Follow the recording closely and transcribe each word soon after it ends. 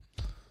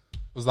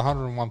was the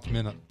 101th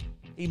minute.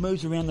 He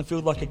moves around the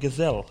field like a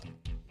gazelle.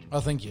 I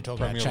think you're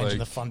talking about Premier changing League.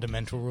 the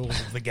fundamental rules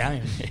of the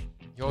game.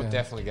 You're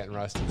definitely getting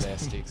roasted there,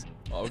 Sticks.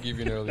 I'll give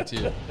you an early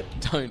tip.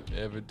 Don't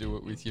ever do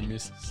it with your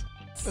missus.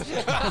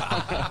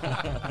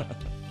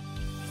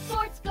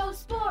 Sports go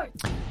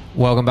sports.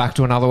 Welcome back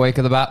to another week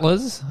of the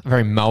Battlers. A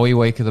very mowy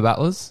week of the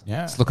Battlers.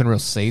 Yeah. It's looking real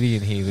seedy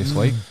in here this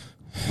week.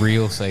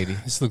 Real seedy.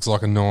 This looks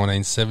like a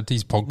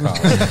 1970s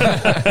podcast.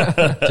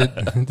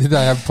 did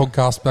they have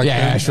podcasts back then?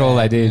 Yeah, sure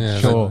they did. Yeah,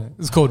 sure.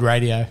 It's called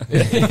radio.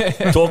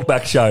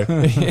 Talkback show.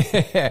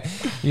 Yeah.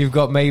 You've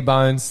got me,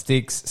 Bones,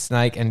 Sticks,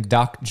 Snake, and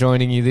Duck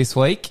joining you this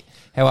week.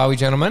 How are we,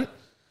 gentlemen?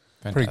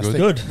 Pretty good.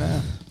 Good.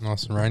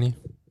 Nice and rainy.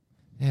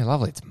 Yeah,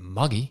 lovely. It's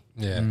muggy.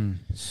 Yeah.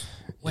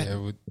 Wet Yeah,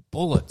 we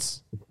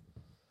bullets.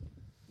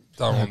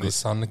 don't want this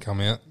sun to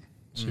come out.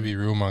 Should be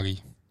real muggy.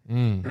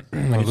 When It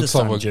is the looks like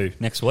sun we're- due?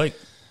 Next week.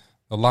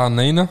 the La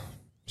Nina,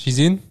 she's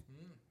in.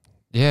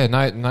 Yeah,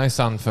 no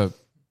sun for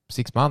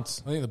 6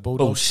 months. I think the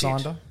Bulldogs Bullshit.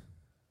 signed her.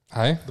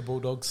 Hey? The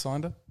Bulldogs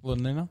signed her.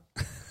 Lenina.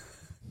 The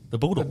The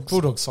Bulldogs.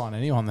 Bulldogs sign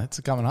anyone that's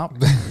coming up.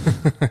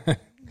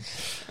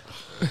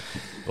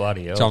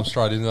 Bloody hell. Jump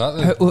straight into that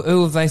then.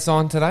 Who have they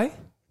signed today?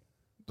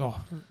 Oh,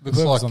 Looks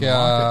whoever's like on the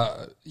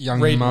market.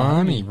 young Reid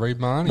Marnie. Marnie. Reid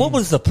Marnie. What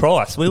was the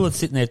price? We were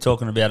sitting there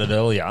talking about it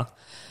earlier.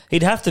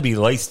 He'd have to be at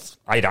least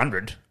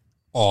 800.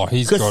 Oh,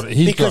 he's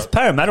Because got.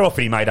 Parramatta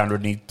offered him 800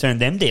 and he turned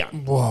them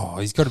down. Whoa,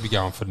 he's got to be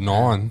going for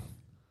 9.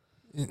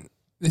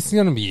 This is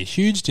going to be a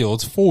huge deal.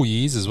 It's 4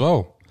 years as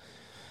well.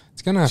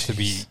 It's going to have to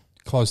be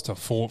close to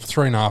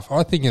 3.5.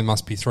 I think it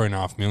must be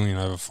 3.5 million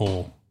over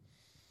 4.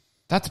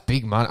 That's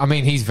big money. I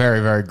mean, he's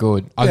very, very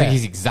good. I think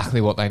he's exactly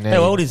what they need.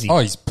 How old is he? Oh,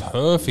 he's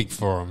perfect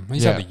for him.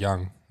 He's Yeah. only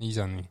young. He's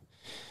only.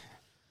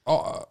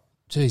 Oh,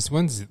 geez,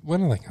 when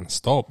are they going to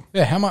stop?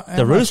 Yeah, how much?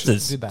 The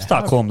Roosters. Did they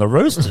Start have? calling them the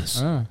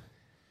Roosters.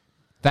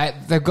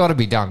 They've got to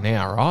be done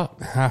now, right?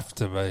 Have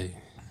to be.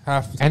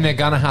 Have to. And they're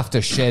going to have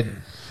to shed.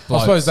 I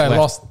suppose they left.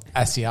 lost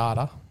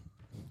Asiata.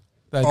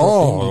 They dropped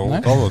Oh,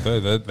 him,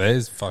 didn't they?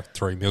 there's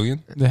 3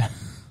 million. Yeah.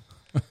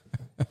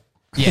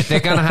 Yeah, they're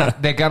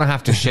gonna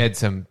have to shed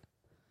some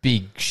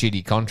big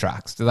shitty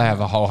contracts. Do they have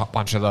a whole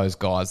bunch of those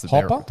guys that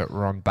Hopper? that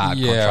were on bad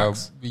Yeah,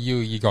 contracts?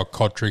 you got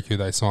Kotrick who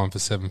they signed for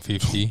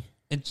 750.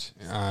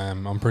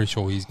 I'm pretty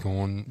sure he's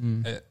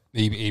gone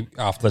he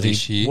after Was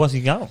this he, year. was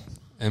he going?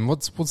 And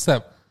what's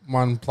that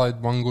one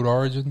played one good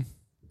Origin?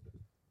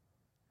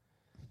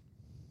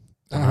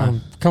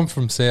 Come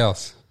from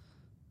South.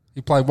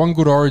 He played one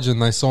good Origin.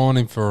 They signed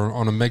him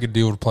on a mega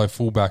deal to play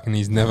fullback, and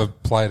he's never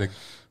played a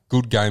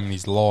good game in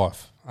his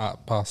life.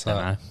 Past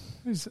that,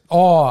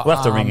 Oh, We'll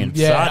have to ring in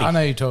Yeah, Sardi. I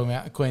know you're talking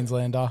about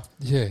Queenslander.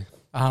 yeah.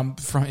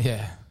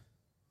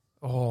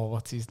 Oh,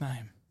 what's his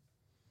name?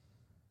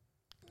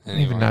 I don't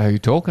even know who you're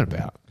talking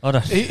about. I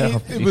don't It- know.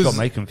 it You was- got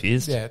me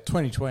confused. Yeah,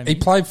 2020. He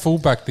played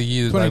fullback the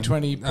year that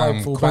 2020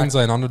 played fullback.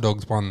 Queensland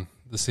Underdogs won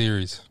the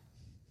series.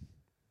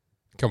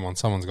 Come on,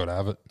 someone's got to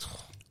have it.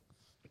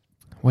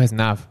 Where's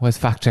Nav? Where's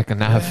fact checker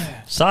Nav?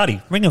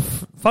 Sardi,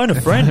 phone a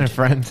friend.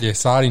 friend. Yeah,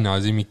 Sardi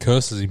knows him. He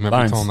curses him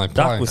every time they Bones,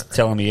 Duck play. was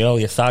telling me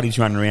earlier, Sardi's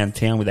running around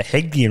town with a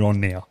headgear on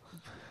now.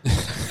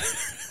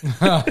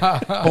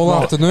 All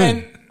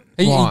afternoon.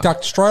 He What?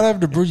 ducked straight over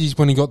to Bridges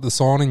when he got the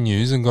signing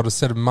news and got a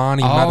set of Marnie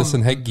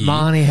Madison headgear.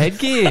 Marnie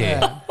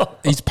headgear.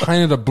 He's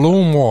painted it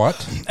blue and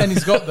white, And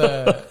he's got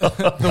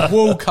the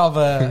wool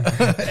cover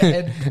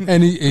head.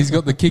 and he's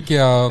got the kick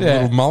out Yeah.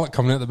 little mullet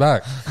coming out the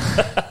back.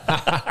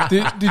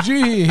 Did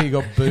you hear he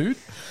got booed?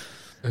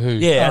 Who?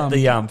 Yeah, at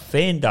the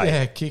fan day.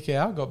 Yeah, kick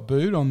out got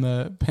booed on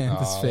the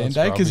Panthers Oh, fan that's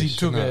day because he rubbish,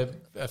 took isn't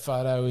a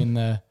photo in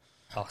the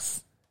Oh,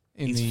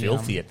 in he's the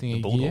filthy at thingy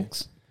the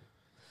Bulldogs.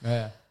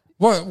 gear.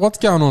 What's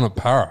going on at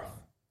Para?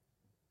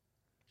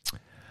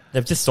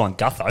 They've just signed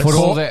Gutho. Put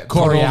all Yeah, their-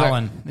 Corey put all their-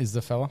 Allen is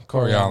the fella.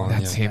 Corey Allen.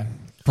 That's yeah. him.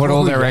 Put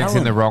all their Corey eggs in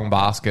Allen. the wrong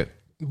basket.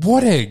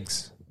 What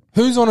eggs?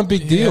 Who's on a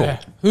big deal?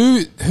 Yeah.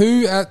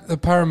 Who at the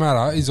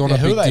Parramatta is on Yeah, a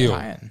who big are they deal?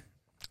 paying?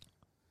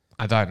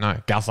 I don't know.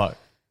 Gutho.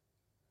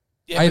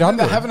 Yeah, but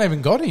 800. They haven't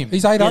even got him.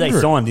 He's Yeah, 800.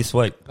 they signed this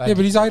week. Yeah,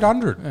 but he's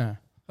 800. Yeah.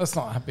 That's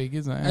not that big,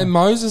 is it? And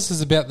Moses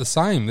is about the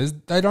same.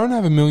 They don't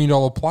have $1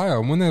 million player.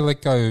 And when they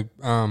let go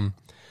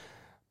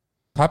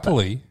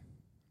Papali,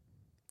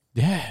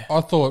 yeah.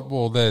 I thought,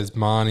 well, there's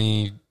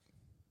Marnie,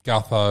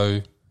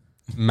 Gutho,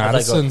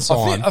 Madison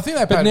signed. I think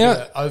they But paid now- a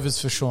bit of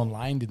overs for Sean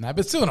Lane, didn't they?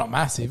 But still not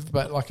massive.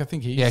 But like I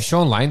think he's Yeah,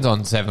 Sean Lane's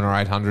on 700 or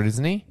 800,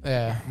 isn't he?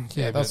 yeah.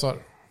 That's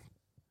what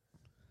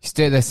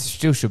There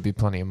still should be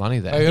plenty of money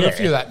there. they got Yeah. a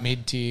few of that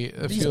mid tier.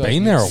 He's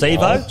been there a Sevo?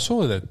 while.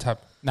 Surely they're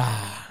tap. Nah,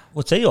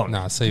 What's he on?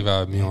 Nah,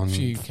 Sevo would be on. a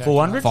few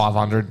 400?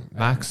 500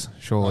 max, I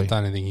surely.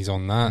 don't even think he's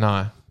on that.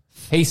 No.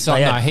 He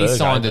signed, They had he Fergo,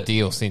 signed a but-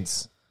 deal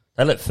since.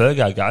 They let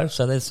Fergo go,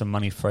 so there's some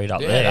money freed up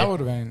Yeah, there. that would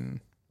have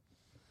been.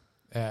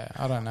 Yeah,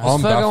 I don't know. I'm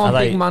Fergo buff- on Are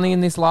big they- money in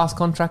this last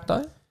contract,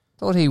 though?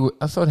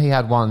 I thought he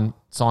had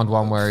signed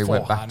one where he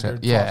went back to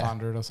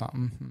 500 or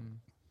something.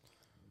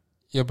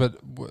 Yeah, but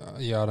I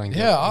don't get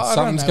Yeah, it. I don't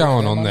Something's know where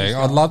going their on money's there.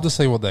 I'd going. love to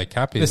see what their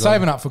cap They're is.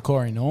 saving up for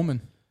Corey Norman.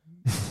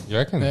 You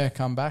reckon? Yeah,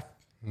 come back.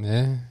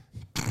 Yeah.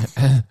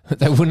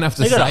 They wouldn't have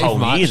to They got a save whole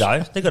much. year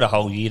though. They got a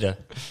whole year to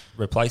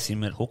replace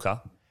him at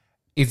hooker.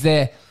 Is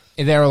there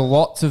are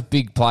lots of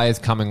big players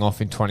coming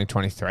off in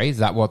 2023? Is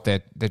that what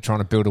they're trying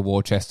to build a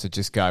war chest to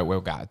just go,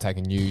 we'll go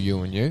taking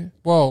you, and you?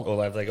 Well,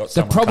 Or have they got The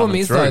someone problem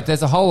coming is, through? though,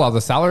 there's a whole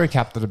other salary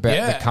cap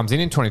Yeah. that comes in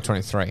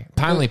 2023.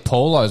 Apparently,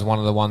 Paulo is one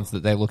of the ones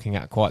that they're looking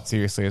at quite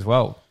seriously as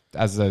well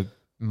as a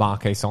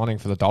marquee signing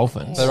for the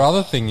Dolphins. the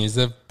other thing is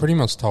they've pretty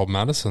much told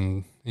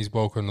Madison he's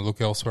welcome to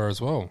look elsewhere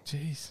as well.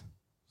 Jeez.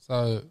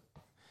 So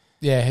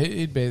Yeah,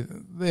 he'd be.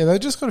 Yeah, they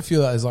just got a few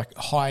of those like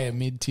higher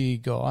mid tier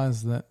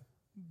guys that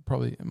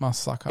probably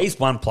must suck up. He's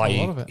one a lot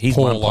player. of it. He's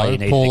one player you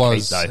need to keep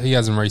Paulo's though. he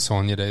hasn't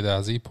re-signed yet either,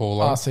 has he?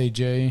 Paulo.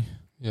 RCG.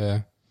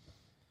 Yeah.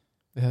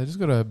 Yeah, they just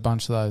got a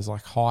bunch of those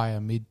like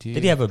higher mid tier.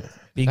 Did he have a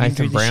big Nathan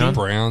injury this Brown? year?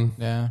 Brown.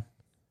 Yeah.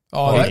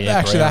 Oh, They yeah,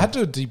 actually, Brown. they had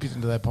to deep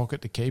into their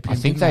pocket to keep him. I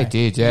think didn't they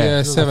did, yeah. Yeah,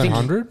 I think-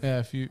 700. Yeah,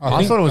 a few.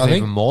 I thought it was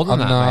even more than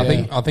that, No,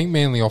 maybe. I think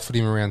Manly offered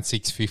him around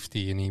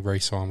 650 and he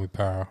re-signed with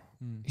Para.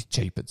 He's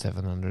cheap at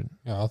 700.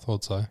 Yeah, I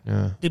thought so.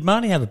 Yeah. Did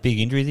Marnie have a big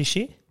injury this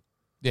year?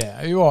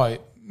 Yeah, well,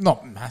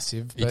 not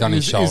massive. He but done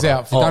his he's shoulder.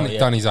 out He for. done, yeah.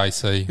 done his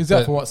AC. He's out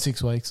But, for what,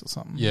 6 weeks or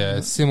something? yeah,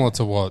 it's similar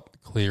to what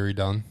Cleary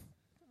done.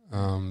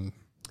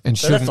 And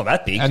So that's not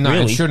that big, no,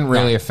 really. it shouldn't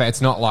really affect.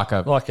 It's not like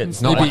a. Like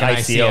it's not like an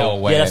ACL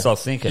where. Yeah, that's what I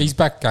was thinking. He's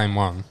back game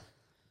one.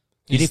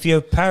 If you're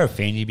a Para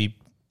fan, you'd be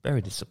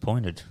very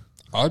disappointed.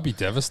 I'd be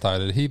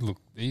devastated.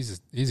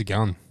 He's a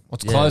gun.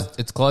 It's Yeah. closed.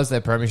 It's closed their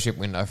premiership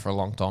window for a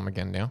long time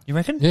again now. You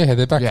reckon? Yeah,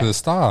 they're back Yeah. to the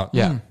start.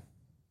 Yeah.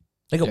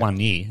 They got 1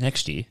 year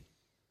next year.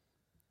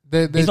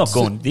 They're He's not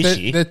gone this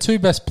year. Their two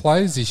best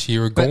players this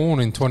year are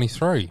gone in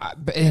 23.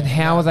 And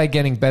how are they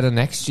getting better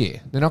next year?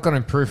 They're not going to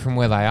improve from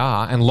where they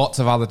are, and lots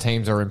of other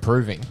teams are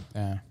improving.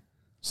 Yeah.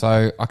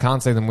 So I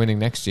can't see them winning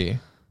next year.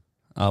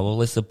 Oh, well, at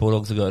least the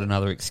Bulldogs have got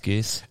another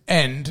excuse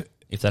And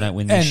if they don't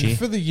win this year.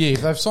 for the year,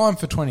 if they've signed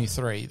for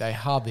 23, they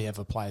hardly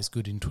ever play as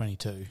good in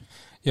 22.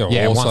 Yeah,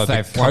 Yeah, also once the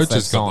they've coach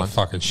has signed. got the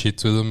fucking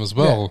shits with them as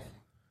well.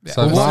 Yeah.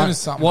 So Well, as Mar- soon as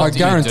something- what I do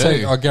you guarantee,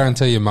 do? I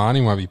guarantee you,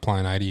 Marnie won't be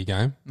playing 80 a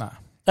game. No.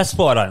 That's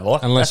what I don't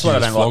like. Unless That's what you I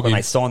just don't like flog when him.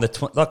 they sign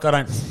the... like,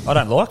 I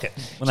don't like it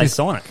when they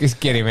sign it. Just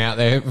get him out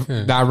there.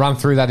 No, run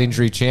through that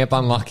injury champ.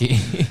 Unlucky.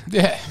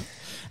 Yeah.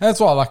 And that's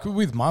why, like,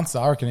 with Munster,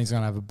 I reckon he's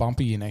going to have a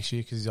bumpy year next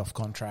year because he's off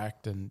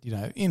contract and,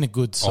 in a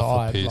good Off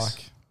side. the piss.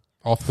 Like,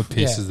 Off the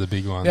piss Yeah. is the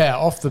big one. yeah,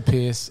 off the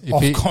piss,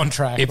 off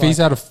contract. If like, he's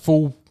had a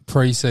full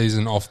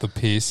preseason off the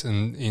piss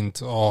and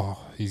into,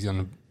 he's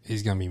gonna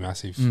be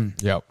massive.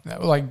 Yep.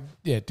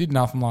 did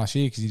nothing last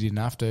year because he didn't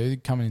have to.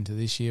 Coming into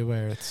this year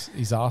where it's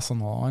his arse on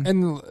the line.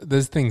 And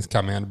there's things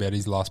come out about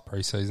his last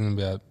preseason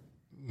about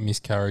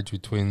miscarriage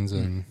with twins,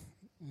 and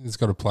he's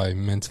got to play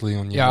mentally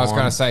on your Yeah, I was mind.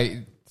 going to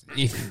say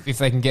if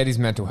they can get his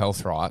mental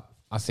health right,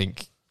 I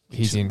think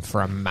he's in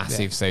for a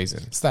massive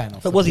season. Staying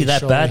off. But the was he piss that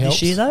surely bad helps.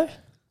 this year, though?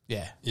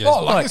 Yeah. Yeah.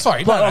 Oh,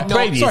 sorry, on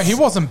previous- sorry, he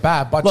wasn't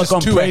bad, but Like just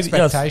on to previous-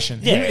 expectation.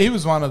 yeah. He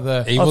was one of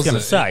the. He I was wasn't-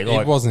 gonna say, he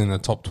like- wasn't in the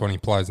top 20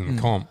 players in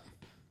the comp.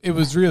 It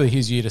was really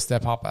his year to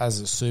step up as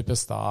a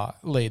superstar,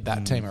 lead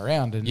that team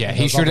around. And Yeah, and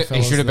he those should other he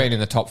fellas should have that- been in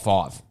the top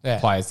 5 Yeah.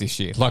 players this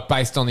year. Like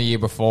based on the year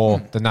before,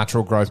 the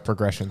natural growth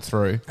progression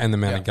through. And the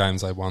amount of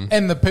games they won.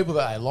 And the people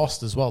that they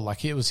lost as well.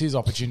 Like, it was his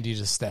opportunity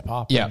to step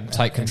up. Yeah, and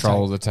take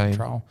control of the team.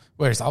 Control.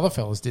 Whereas other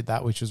fellas did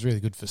that, which was really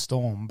good for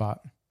Storm.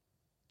 But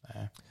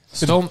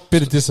Storm,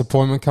 Bit of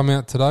disappointment come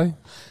out today.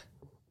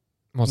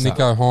 what's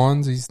Nico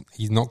Hines,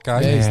 he's not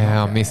Yeah, gay. he's Yeah,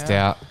 not I missed going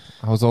out.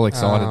 I was all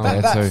excited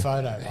there that too.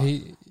 photo, like,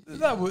 He,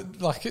 that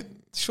would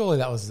surely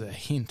that was a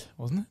hint,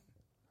 wasn't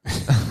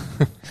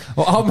it?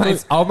 Well,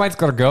 old mate's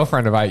got a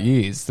girlfriend of 8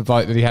 years. The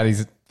bloke that he had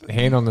his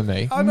hand on the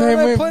knee. I know Man, there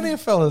are we've- plenty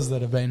of fellas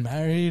that have been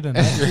married and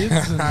had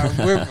kids.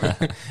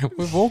 And,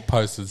 we've all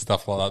posted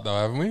stuff like that though,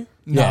 haven't we?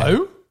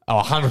 no. Oh,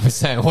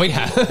 100%. We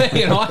have.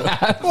 You know, I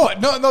have. What?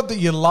 Not that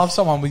you love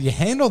someone with your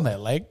hand on their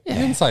leg. He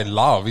didn't say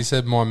love. He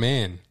said my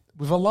man.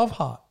 With a love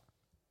heart.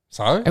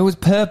 So It was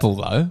purple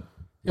though.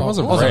 it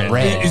wasn't wasn't red.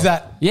 red. Is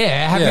that...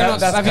 Yeah, have Yeah, you not,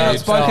 that's have you not code.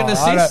 spoken to Oh,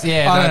 I sis? don't-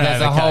 Yeah, I no, don't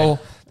know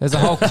there's a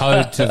whole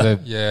code to the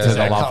Yeah. to the There's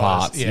love colours.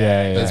 hearts. Yeah.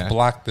 Yeah, There's yeah.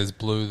 black, there's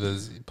blue,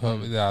 there's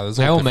purple. Yeah, there's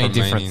They all mean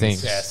different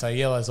meanings. things. Yeah, so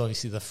yellow's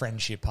obviously the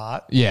friendship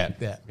part. Yeah.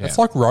 Yeah. It's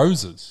like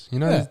roses. You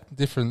know, Yeah. there's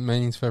different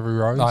meanings for every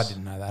rose. I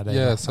didn't know that either.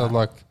 Yeah, so No.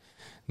 like,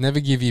 never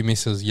give your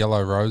missus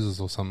yellow roses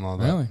or something like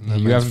that. Really? That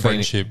You means haven't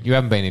friendship.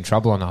 been in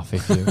trouble enough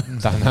if you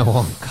don't know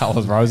what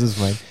colours roses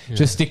mean.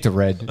 Just stick to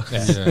red.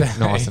 Yeah.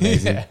 Nice and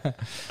easy. Yeah.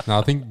 No,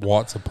 I think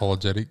white's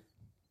apologetic.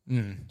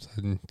 So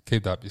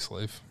keep that up your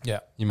sleeve. Yeah.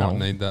 You might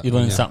need that. You on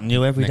learn your something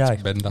new every next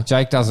day. bender.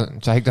 Jake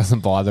doesn't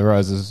buy the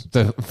roses,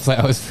 the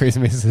flowers for his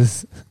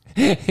missus.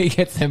 He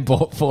gets them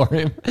bought for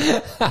him.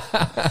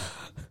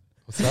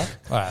 What's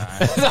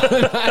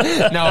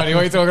that? No idea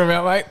what you're talking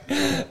about, mate.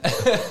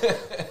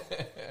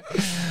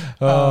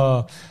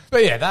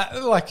 But yeah,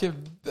 that, like,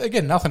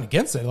 again, nothing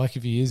against it. Like,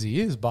 if he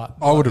is, but...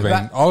 I would have been.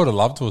 that- I would have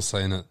loved to have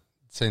seen it.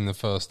 Seen the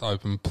first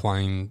open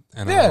plain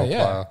NFL Yeah, player.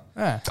 yeah.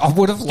 Yeah. I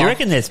would have Do you loved.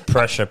 reckon there's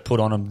pressure put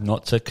on him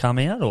not to come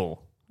out, or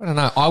I don't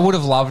know. I would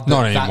have loved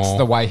Not that. That's anymore.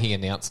 the way he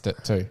announced it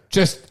too.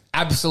 Just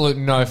absolute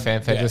no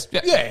fanfare. Yeah. Just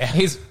Yeah.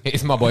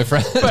 he's my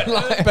boyfriend.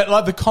 But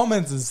like the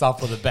comments and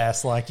stuff were the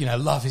best. Like,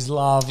 love is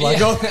love.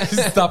 Like all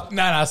this stuff.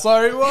 No,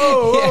 sorry.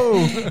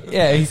 Whoa.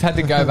 Yeah, he's had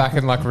to go back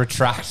and like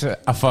retract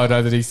a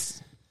photo that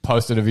he's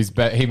posted of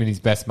him and his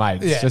best mate.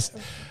 It's Yeah. just,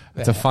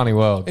 it's a funny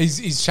world.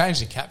 He's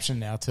changed the caption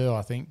now too,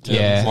 I think.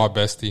 Yeah. My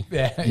bestie.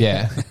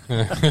 Yeah.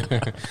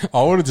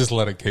 I would have just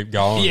let it keep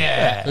going.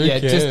 Yeah. Who Yeah.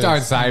 Just cares?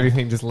 don't say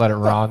anything. Just let it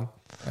run.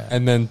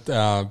 And then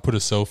put a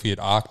selfie at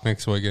ARC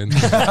next weekend.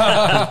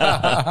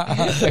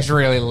 Just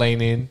really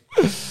lean in.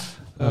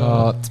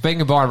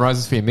 Speaking of buying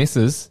roses for your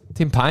missus,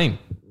 Tim Payne.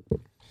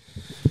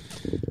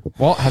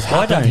 What has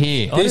happened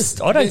here? I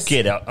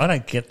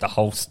don't get the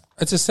whole.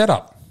 It's a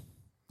setup.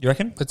 You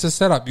reckon? It's a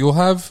setup. You'll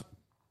have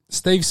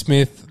Steve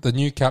Smith, the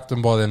new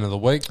captain, by the end of the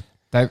week.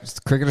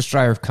 Cricket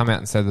Australia have come out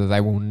and said that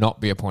they will not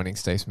be appointing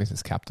Steve Smith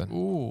as captain.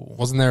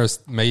 Wasn't there a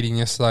meeting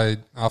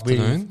yesterday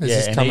afternoon? Has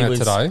this and come he out was,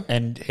 today?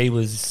 And he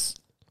was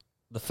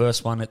the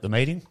first one at the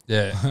meeting.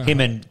 Yeah. Him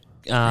and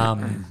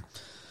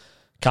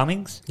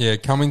Cummings. Yeah,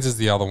 Cummings is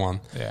the other one.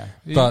 Yeah.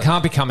 But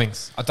Can't be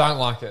Cummings. I don't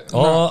like it.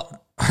 Oh,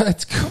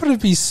 it's got to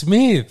be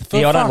Smith. For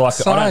yeah, I don't like.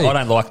 fuck's I sake.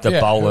 don't like the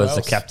Yeah, bowler who as the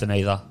else? captain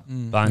either.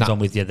 Bones, No. I'm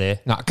with you there.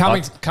 No,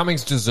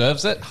 Cummings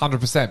deserves it,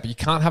 100%, but you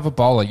can't have a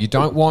bowler. You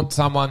don't want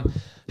someone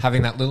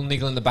having that little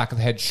niggle in the back of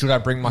the head, should I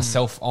bring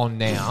myself on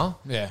now?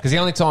 Yeah. Because the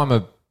only time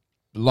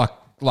like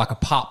a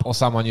pup or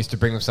someone used to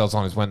bring themselves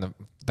on is when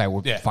they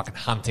were fucking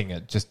hunting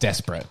it, just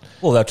desperate.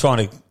 Well, they're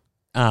trying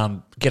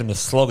to get him to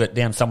slog it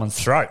down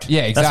someone's throat.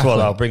 Yeah, That's exactly. why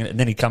they'll bring it, and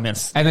then he come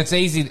out. And it's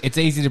easy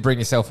to bring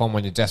yourself on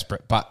when you're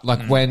desperate, but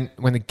like when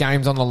the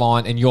game's on the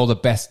line and you're the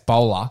best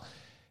bowler,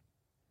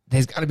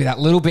 there's got to be that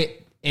little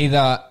bit,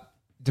 either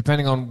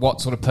depending on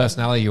what sort of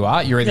personality you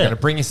are, you're either going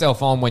to bring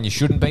yourself on when you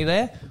shouldn't be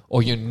there,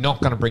 or you're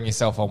not going to bring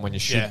yourself on when you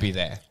should be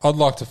there. I'd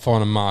like to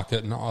find a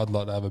market, and I'd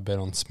like to have a bet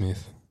on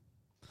Smith.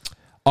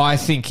 I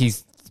think he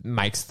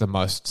makes the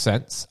most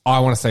sense. I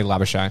want to see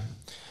Labuschagne.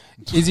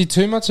 Is he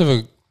too much of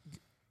a?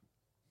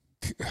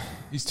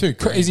 He's too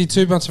Is he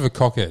too much of a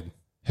cockhead?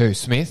 Who,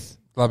 Smith?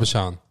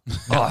 Labuschagne.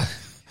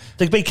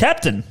 To be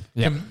captain.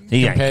 Yeah.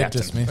 He ain't compared to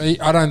captain.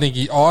 Smith. I don't think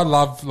I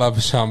love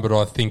Labuschagne, but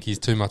I think he's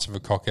too much of a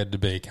cockhead to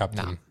be a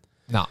captain.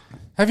 No.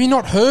 Have you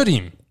not heard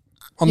him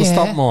on the Yeah.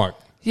 stump mic?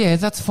 Yeah,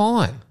 that's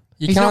fine.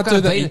 You He's can't not gonna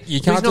do that. be- You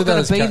can't he's do not that going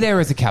as to be cap- there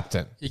as a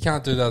captain. You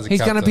can't do that as a He's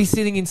captain. going to be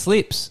sitting in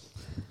slips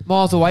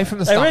miles away from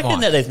the They stump reckon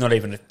mic. that there's not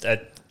even a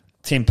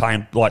Tim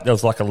Payne, like there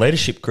was like a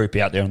leadership group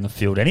out there on the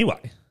field anyway.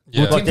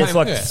 Yeah. Like there's Tim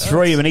like Payne-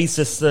 three, and he's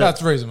just the.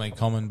 That's reasonably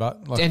common,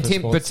 but like And for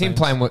Tim sports teams.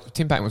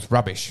 Payne was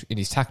rubbish in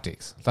his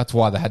tactics. That's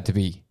why they had to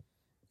be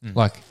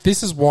like,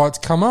 This is why it's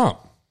come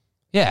up.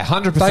 yeah,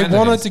 100%. They it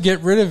wanted is. to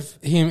get rid of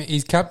him,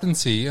 his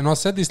captaincy, and I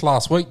said this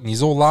last week, and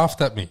he's all laughed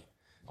at me.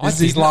 This is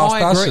his didn't. last I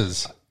agree.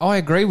 Ashes. I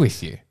agree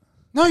with you.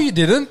 No, you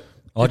didn't.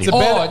 I It's did. a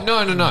better.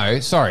 Oh, no.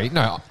 Sorry.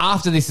 No,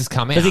 after this has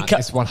come out, Does he cut-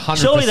 it's 100%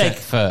 Surely they-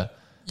 for...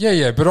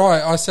 Yeah, but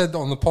I said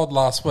on the pod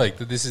last week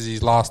that this is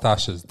his last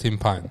Ashes, Tim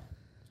Payne.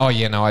 Oh,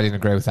 yeah, no, I didn't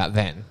agree with that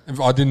then.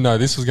 I didn't know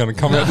this was going to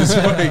come out this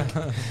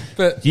week.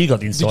 But You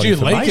got the inside Did you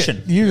leak information.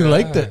 it? You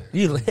leaked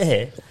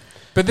it.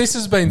 but this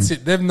has been,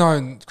 they've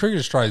known, Cricket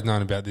Australia's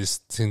known about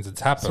this since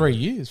it's happened. 4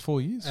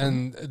 years.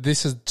 And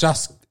this has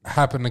just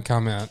happened to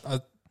come out.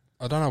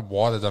 I don't know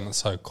why they've done it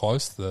so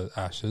close to the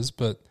Ashes,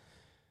 but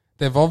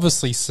they've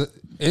obviously,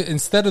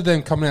 instead of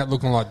them coming out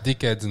looking like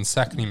dickheads and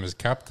sacking him as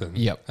captain,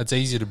 Yep. it's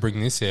easier to bring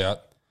this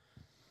out,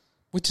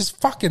 which is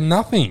fucking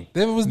nothing.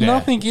 There was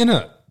nothing in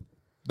it.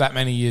 That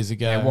many years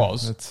ago. It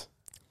was. It's-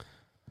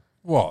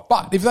 What?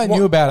 But if they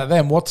knew about it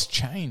then, what's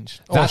changed?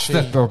 That's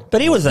the...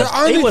 But he was The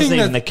only he wasn't thing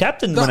even that- the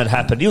captain when it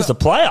happened. He was the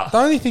player. The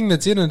only thing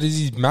that's in it is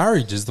his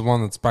marriage is the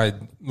one that's made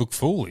look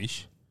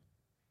foolish.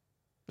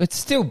 It's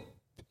still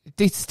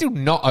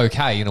not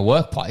okay in a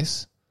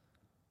workplace.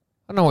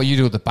 I don't know what you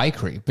do at the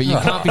bakery, but you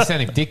can't be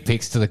sending dick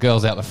pics to the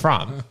girls out the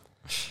front.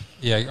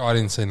 Yeah, I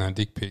didn't see no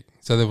dick pic.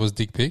 So there was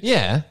dick pic.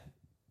 Yeah. It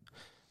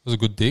was a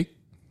good dick.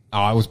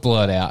 Oh, it was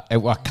blurred out. I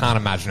can't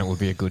imagine it would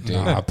be a good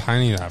deal. No, a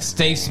painting that.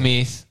 Steve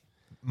Smith.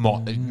 Oh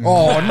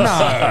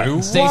no,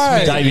 Steve way.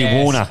 Smith. Davey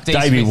Yeah, Warner. Steve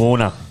Davey Smith.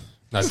 Warner.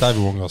 No,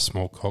 David Warren got a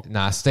small cock.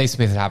 Nah, Steve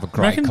Smith would have a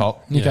great Reckon?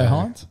 cock. Nico Yeah.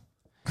 Hines?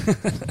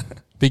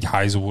 Big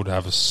Hazel would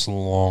have a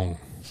slong.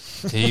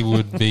 He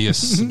would be a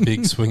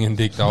big swinging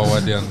dick the whole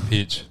way down the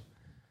pitch.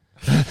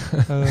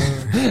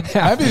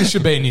 Maybe this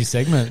should be a new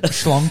segment.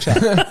 Schlong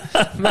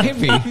chat.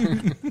 Maybe.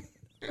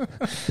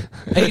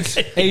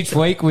 each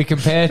week we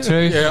compare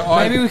to. Yeah,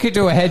 maybe we could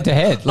do a head to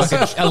head, like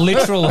a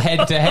literal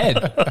head to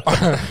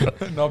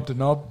head. Knob to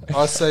knob.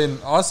 I seen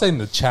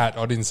the chat.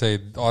 I didn't see.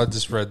 I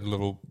just read a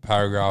little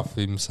paragraph of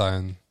him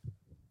saying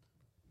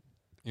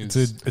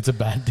It's a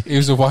bad deal. he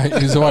was away. He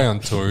was away on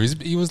tour.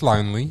 He was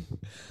lonely,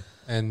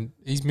 and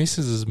his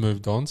missus has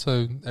moved on,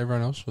 so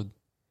everyone else should.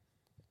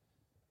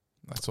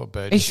 That's what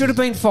Bird. He should have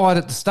been fired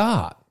at the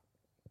start.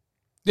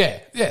 Yeah,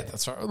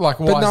 that's right. Like,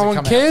 why But has no it one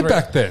come out cared through?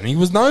 back then. He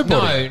was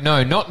nobody.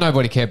 No, not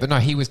nobody cared, but no,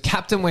 he was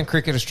captain when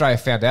Cricket Australia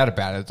found out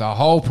about it. The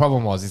whole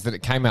problem is that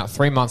it came out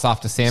 3 months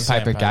after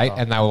Sandpaper Sandpaper. Gate,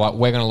 and they were like,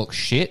 "We're going to look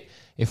shit,"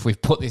 if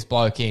we've put this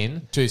bloke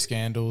in 2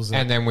 scandals.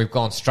 and then we've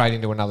gone straight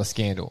into another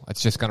scandal.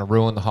 It's just going to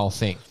ruin the whole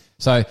thing.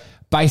 So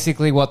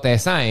basically what they're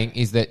saying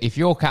is that if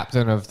you're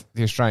captain of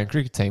the Australian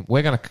cricket team,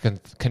 we're going to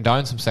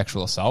condone some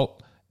sexual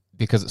assault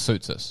because it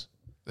suits us.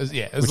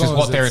 yeah, which is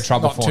what they're in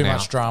trouble not for too now.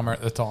 much drama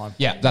at the time.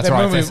 Yeah, that's Then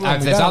right. when If we- when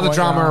we there's don't, other we're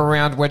drama going-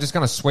 around, we're just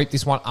going to sweep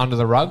this one under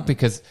the rug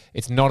because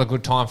it's not a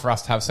good time for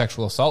us to have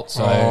sexual assault.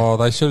 So, Oh,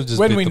 they should have just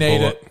When bit we the need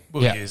bullet. it,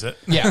 we'll Yeah. use it.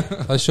 yeah,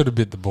 They should have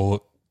bit the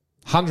bullet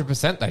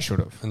 100% they should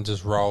have. and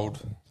just rolled.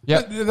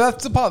 Yep. But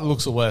that's the part that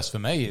looks the worst for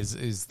me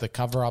is the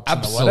cover ups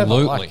and the whatever.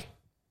 Absolutely. Like,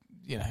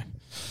 you know,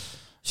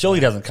 Surely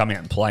he doesn't come out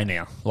and play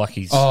now. Like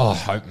he's Oh, I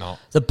hope not.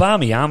 the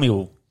Barmy Army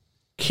will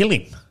kill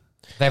him.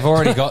 They've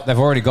already got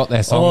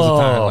their songs Oh.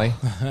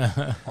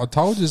 apparently. I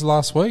told you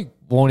last week.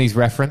 Warnie's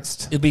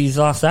referenced. It'll be his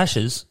last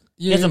Ashes.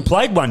 He Yeah. hasn't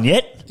played one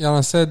yet. Yeah, and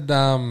I said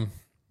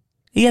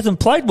He hasn't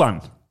played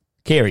one.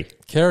 Carey,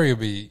 Carey will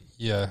be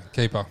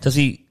keeper. does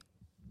he?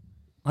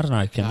 I don't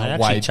know. Can they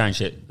actually Wade. change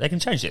it? They can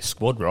change their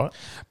squad, right?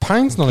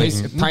 Payne's not He's-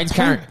 even Payne's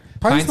carrying-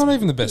 Payne's Payne's- not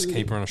even the best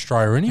keeper in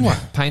Australia anyway.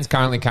 Payne's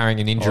currently carrying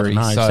an I injury.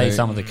 don't know. So See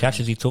some of the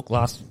catches he took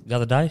the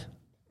other day.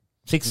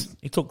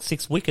 He took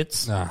 6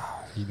 wickets. Nah,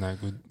 he's no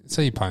good.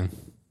 See you, Payne.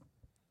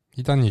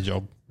 You done your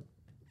job.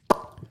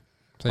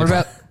 See you,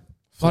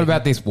 what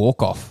about this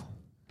walk off?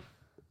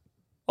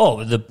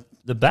 Oh,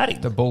 the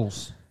batting. The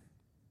Bulls.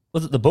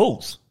 Was it the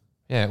Bulls?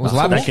 Yeah, it was They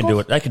Labish. can do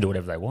it. They can do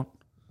whatever they want.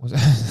 Was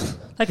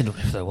They can do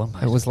whatever they want,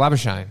 mate. it was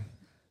Labuschagne.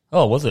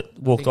 Oh, was it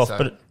walked off? so.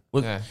 But it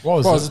was. Yeah. what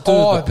was What it? was it to do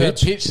with the the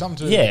pitch? pitch. Something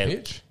to do Yeah. with the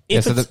pitch. If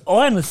Yeah, so it's,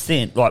 I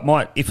understand.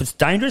 Like, if it's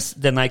dangerous,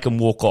 then they can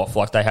walk off.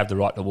 Like they have the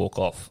right to walk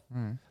off.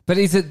 But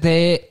is it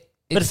there?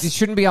 But It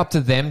shouldn't be up to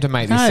them to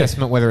make the No.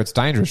 assessment whether it's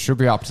dangerous. It should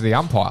be up to the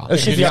umpire. It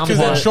should be Yeah, up to because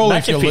the then surely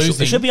match if you're official.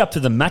 losing- It should be up to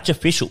the match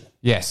official.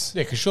 Yes.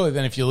 Yeah, because surely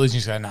then if you're losing,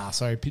 you say, nah,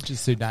 sorry, pitch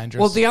is too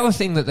dangerous. Well, the other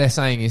thing that they're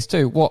saying is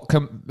too,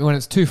 when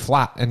it's too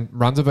flat and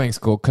runs are being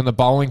scored, can the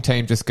bowling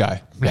team just go,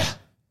 yeah,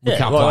 we Yeah,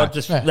 can't well, play.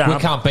 just- Yeah. no, We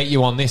can't beat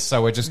you on this,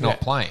 so we're just not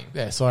playing.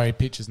 yeah, sorry,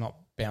 pitch is not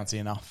bouncy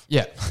enough.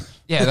 Yeah.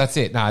 Yeah, that's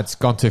it. No, it's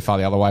gone too far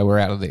the other way. We're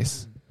out of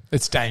this.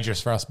 It's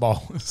dangerous for us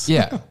bowlers.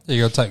 Yeah.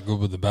 You got to take good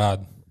with the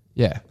bad.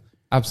 Yeah.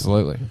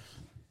 Absolutely.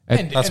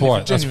 That's if why-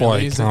 it that's genuinely why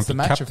he is, can't it's the be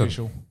match captain.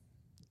 official.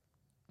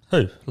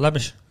 Who?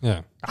 Labish.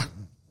 Yeah,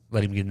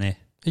 Let him get in there.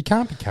 he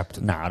can't be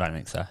captain. No, I don't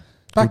think so.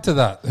 Back to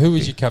that. Who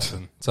is your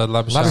captain? So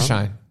Labuschagne.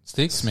 Labuschagne.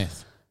 Sticks.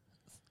 Smith.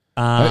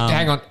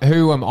 Hang on.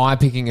 Who am I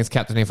picking as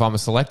captain if I'm a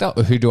selector,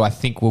 or who do I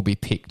think will be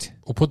picked?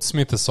 We'll put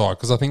Smith aside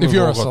because I think If we've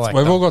you're all a got, selector.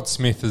 we've all got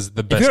Smith as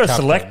the If best. you're a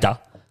captain. selector,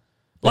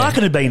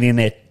 Larkin had been in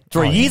there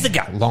 3 years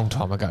ago. A long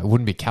time ago.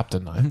 Wouldn't be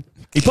captain, though.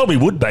 He probably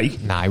would be.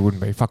 No, he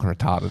wouldn't be. Fucking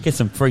retarded. Get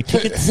some free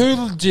tickets.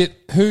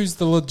 Who's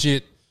the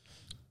legit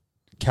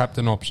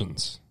captain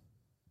options?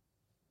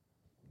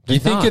 Do you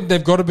There's think none.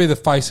 they've got to be the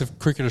face of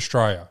Cricket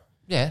Australia?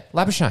 Yeah,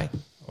 Labuschagne.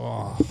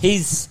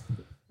 He's.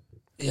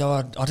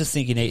 I just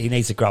think he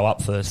needs to grow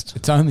up first.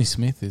 It's only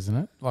Smith, isn't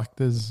it? Like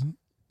there's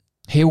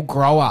He'll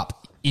grow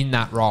up in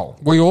that role.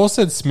 We all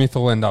said Smith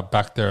will end up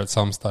back there at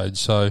some stage.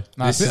 So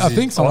no, this is I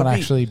think it. someone I'd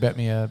be- actually bet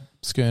me a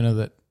schooner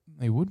that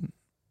he wouldn't.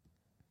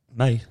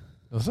 Me.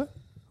 Was it?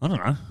 I don't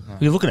know.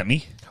 You're looking at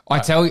me. I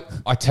tell you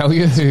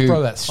who.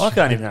 Bro, that's I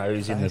can't even know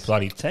who's in the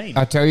bloody team.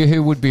 I tell you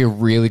who would be a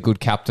really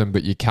good captain,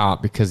 but you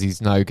can't because he's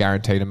no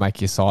guarantee to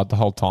make your side the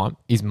whole time.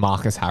 Is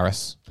Marcus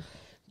Harris.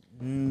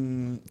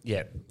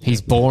 Yeah.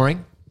 He's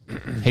boring.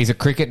 He's a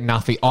cricket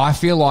nuffy. I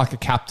feel like a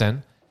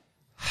captain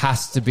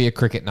has to be a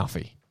cricket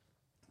nuffy.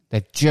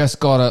 They've just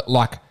got to,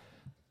 like,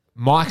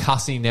 Mike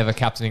Hussey never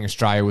captaining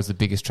Australia was the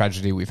biggest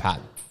tragedy we've had.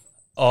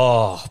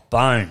 Oh,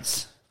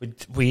 Bones.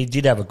 We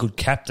did have a good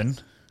captain.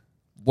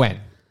 When?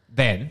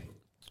 Then?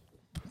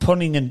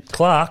 Ponting and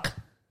Clark.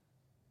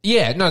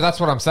 Yeah, no, that's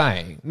what I'm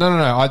saying.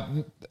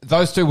 No.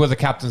 Those two were the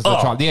captains of the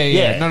Oh, tribe. Yeah.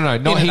 yeah. No. Not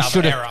In he another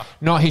should era. have.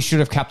 Not he should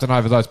have captained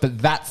over those. But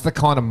that's the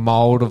kind of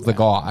mould of the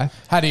guy.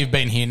 had he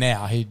been here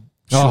now, he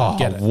should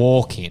get it.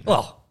 walk in.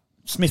 Well,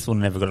 Smith will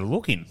never got a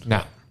look in.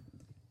 No.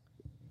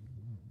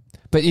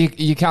 But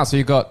you can't. So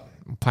you've got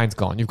Payne's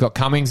gone. You've got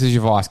Cummings as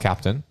your vice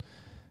captain.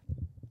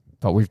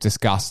 But we've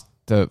discussed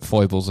the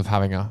foibles of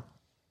having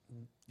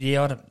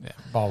Yeah, I don't. Yeah,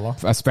 bowler.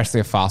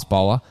 especially a fast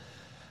bowler.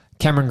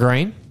 Cameron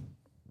Green,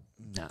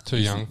 No, Too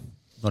he's young.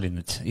 Not in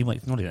the. He's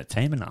not in the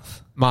team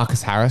enough.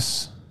 Marcus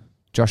Harris,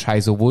 Josh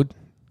Hazelwood,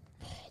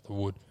 The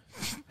wood.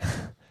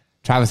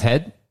 Travis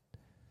Head,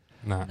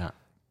 No. No,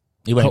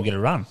 he won't even get a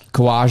run.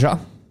 Kawaja,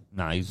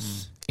 No,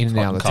 he's in and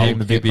out of the Cold. team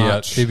a He'll bit be out.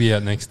 much. He'll be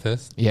out next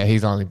test. Yeah,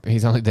 he's only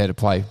there to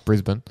play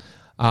Brisbane.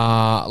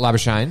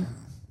 Labuschagne,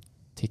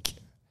 tick.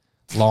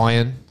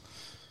 Lyon,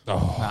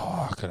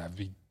 Oh, I could have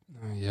big.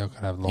 Yeah, I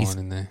could have Lyon he's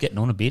in there. getting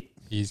on a bit.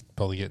 He's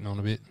probably getting on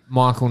a bit.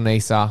 Michael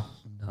Nisa,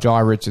 Jai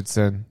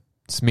Richardson,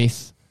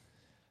 Smith,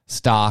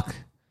 Stark,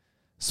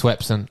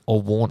 Swepson,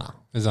 or Warner.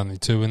 There's only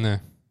two in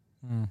there.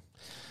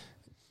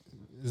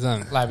 There's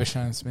only,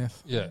 Labuschagne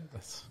Smith. yeah,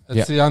 it's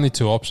Yep. the only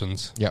two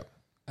options, Yep.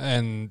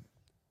 and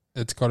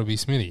it's got to be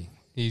Smitty.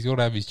 He's got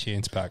to have his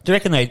chance back. Do you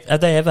reckon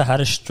have they ever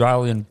had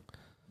Australian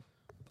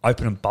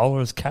opening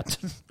bowler as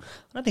captain? I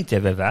don't think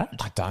they've ever had.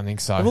 I don't think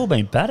so. They've all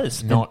been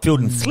batters, not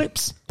fielding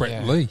slips. Brett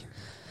Yeah. Lee.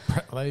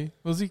 Brett Lee,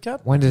 was he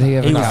captain? When did he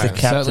ever He go? was the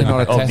captain Certainly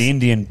not a of test. the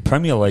Indian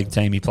Premier League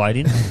team he played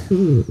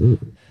in.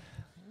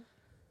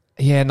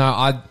 Yeah, no,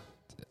 I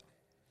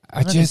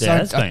don't think there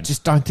has I been.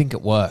 just don't think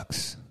it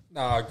works.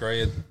 No, I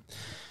agree.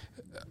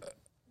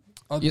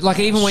 Like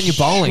even when you're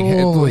bowling,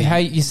 Surely. how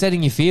you're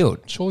setting your field.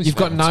 Surely You've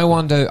got Smith no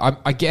one to.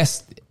 I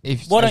guess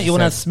if Why as don't you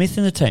want to have said- Smith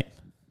in the team?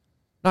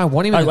 No, I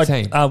want him in the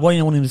team. Why don't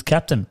you want him as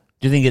captain?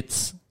 Do you think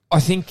it's I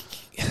think.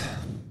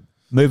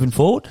 moving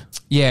forward?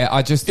 Yeah,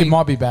 I just It think.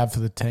 might be bad for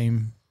the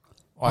team.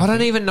 I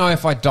don't even know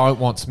if I don't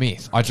want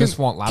Smith. I just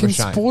want Can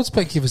Labuschagne.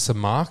 Sportsbet give us a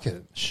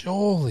market?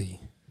 Surely.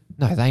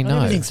 No, they know.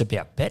 Everything's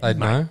about betting, They mate.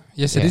 know.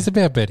 Yes, Yeah. it is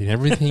about betting.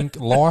 Everything,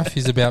 life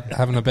is about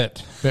having a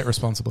bet. Bet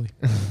responsibly.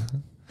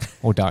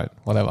 Or don't.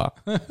 Whatever.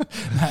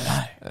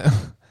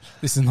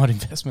 This is not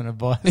investment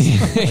advice.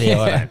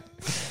 Yeah,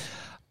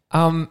 I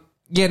don't.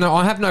 Yeah, no,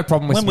 I have no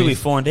problem with When will we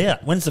Smith. find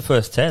out? When's the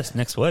first test?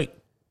 Next week.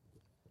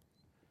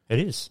 It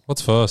is.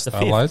 What's first? The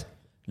fifth. Adelaide?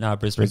 No,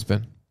 Brisbane.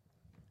 Brisbane.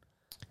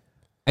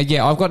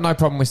 Yeah, I've got no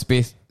problem with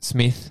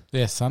Smith,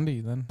 Yeah,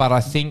 Sunday then. but I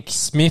think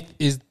Smith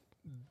is,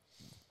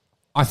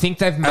 they've as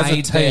a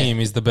made their- team,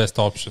 is the best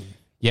option.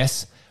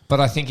 Yes, but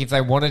I think if they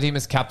wanted him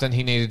as captain,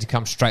 he needed to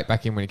come straight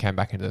back in when he came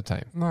back into the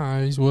team.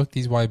 No, he's worked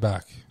his way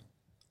back.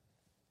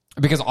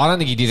 Because I don't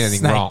think he did anything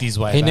Snaked wrong. his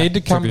way He back. needed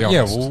to come. be Yeah,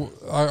 honest. well,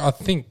 I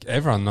think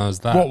everyone knows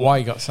that. What? Why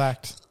he got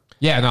sacked?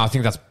 Yeah, no, I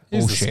think that's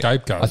He's the bullshit.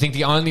 scapegoat. I think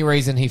the only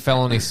reason he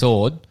fell on his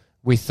sword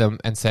with them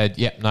and said,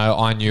 "Yep, no,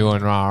 I knew,"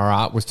 and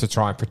was to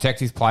try and protect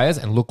his players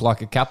and look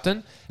like a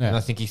captain. Yeah. And I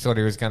think he thought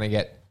he was going to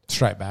get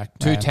Straight back.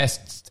 two man.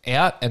 tests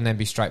out and then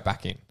be straight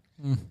back in.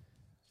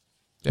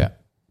 Yeah.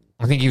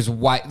 I think he was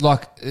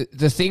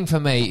the thing for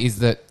me is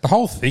that The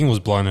whole thing was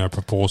blown out of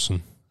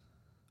proportion.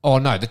 oh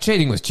no, the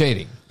cheating was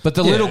cheating, but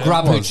the Yeah, little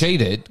grub it who was.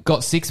 cheated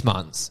got 6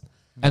 months,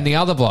 and the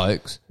other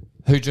blokes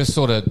who just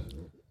sort of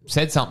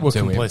said something We're to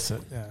him,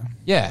 complicit. Yeah.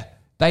 yeah,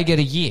 they get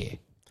a year.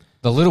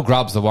 The little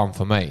grub's the one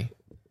for me.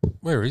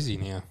 Where is he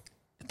now?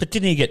 But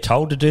didn't he get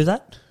told to do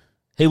that?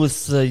 He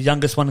was the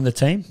youngest one in the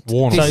team.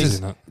 Warner, This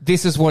isn't it?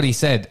 This is what he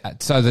said,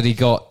 so that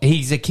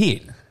he's a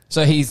kid.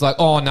 So he's like,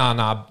 oh,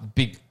 no,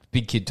 big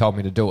kid told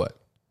me to do it.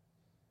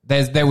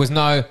 There was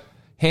no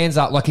hands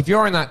up. Like, if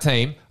you're in that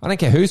team, I don't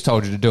care who's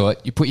told you to do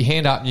it, you put your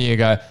hand up and you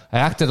go, I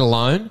acted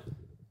alone,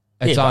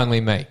 it's Yeah, but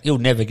only me. He'll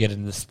never get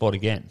in the spot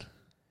again.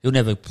 He'll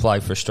never play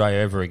for Australia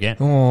ever again.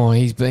 Oh,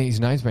 his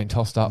name's been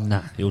tossed up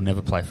Nah, he'll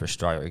never play for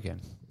Australia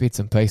again. bits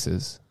and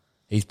pieces.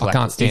 He's I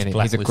can't stand him.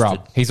 He's a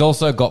grub. He's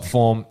also got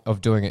form of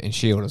doing it in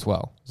Shield as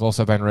well. There's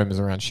also been rumours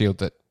around Shield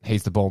that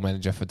he's the ball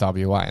manager for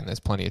WA, and there's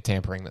plenty of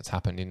tampering that's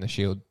happened in the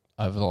Shield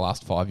over the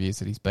last 5 years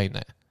that he's been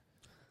there.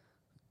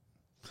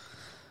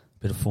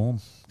 Bit of form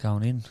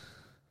going in.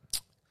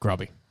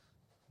 Grubby.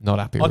 Not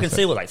happy I with can it.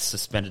 see why they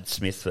suspended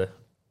Smith for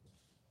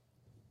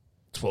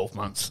 12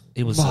 months.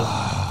 He was.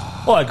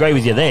 I agree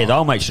with you there. The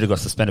old mate should have got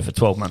suspended for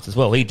 12 months as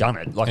well. He done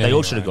it. Like they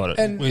all should have got it.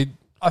 And We-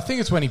 I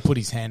think it's when he put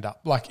his hand up.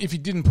 Like, if he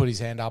didn't put his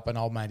hand up and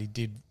old mate he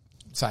did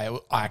say,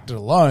 I acted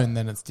alone,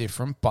 then it's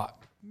different. But,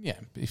 yeah,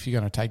 if you're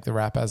going to take the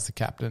rap as the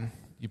captain,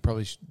 you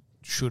probably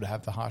should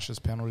have the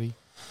harshest penalty.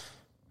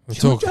 We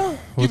talk,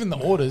 Given the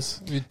orders.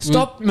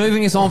 Stop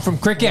moving us on from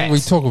cricket. we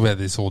talk about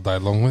this all day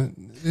long.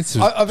 This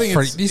is I think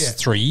it's- this is yeah.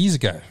 3 years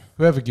ago.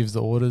 Whoever gives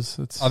the orders,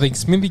 it's I think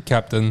Smithy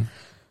captain.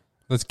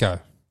 Let's go.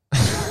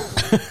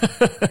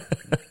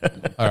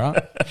 all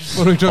right.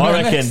 What are we talking I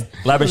about reckon next?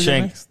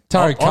 Labuschagne.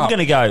 Tari I'm Cup. going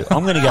to go.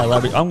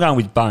 I'm going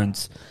with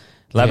Bones.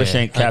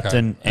 Labuschagne okay.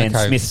 captain and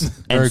Okay.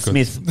 Smith Very and good.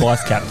 Smith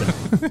vice captain.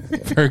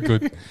 Very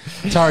good.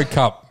 Tari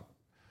Cup.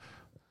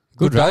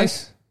 Good day.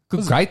 race.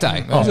 Good, great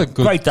day. That was a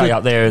good, Great day good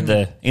up there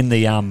in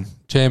the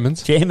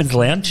chairman's. chairman's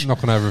lounge.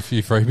 Knocking over a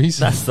few freebies.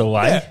 That's the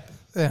way.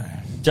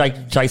 Yeah.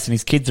 Jake chasing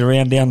his kids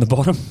around down the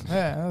bottom,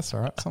 Yeah, that's all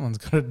right. Someone's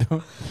got to do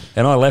it.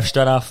 and I left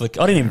straight after. I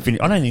didn't even finish.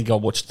 I don't even go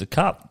watch the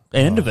cup. The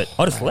end of it.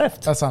 I just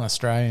left. That's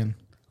un-Australian.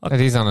 It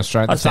is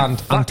un-Australian. I It's said,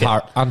 fuck it.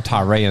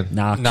 un-Tyrrhenian.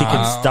 Nah, Nah,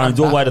 kicking stones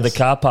all the way to the Battles.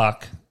 car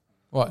park.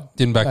 What?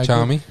 Didn't back Okay.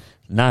 Charmy.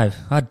 No,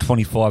 I had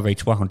 25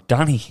 each one.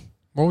 Dunny.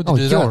 What would you Oh,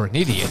 do you're that? an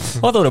idiot.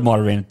 I thought it might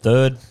have been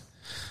third.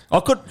 I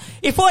could,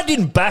 if I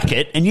didn't back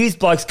it and you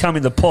blokes come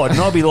in the pod, and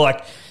I'd be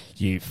like,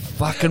 "You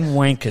fucking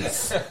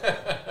wankers."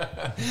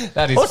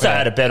 That is Also, I fair.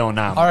 had a bet on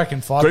I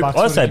reckon $5 group. would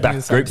I say give back me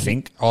the same.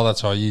 groupthink. Oh,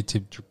 that's right. You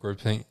tipped group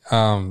thing.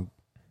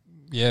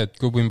 Yeah,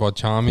 good win by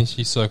Charmy.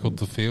 She circled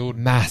the field.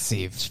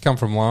 Massive. She come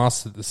from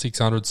last at the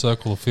 600,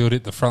 circle the field,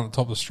 hit the front, the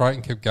top of the straight,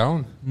 and kept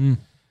going.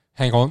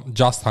 Hang on,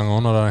 just hung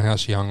on. I don't know how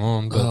she hung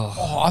on, but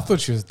Oh, I thought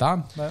she was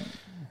done. That-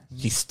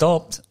 She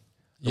stopped.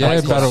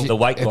 yeah, The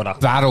weight got her.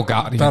 Battle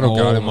Guardian Battle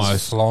Guardian was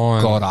almost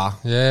flying. got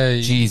her. Yeah,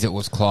 Jeez, it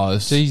was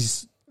close.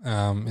 she's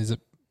is it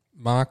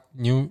Mark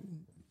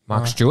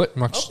Stewart.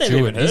 Mark I've Stewart. never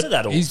even heard of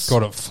that He's horse.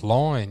 got it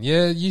flying.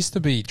 Yeah, it used to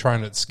be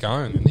trained at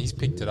Scone, and he's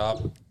picked it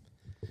up.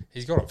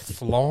 He's got it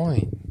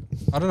flying.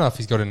 I don't know if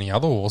he's got any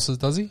other horses,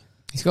 does he?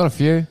 He's got a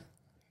few.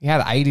 He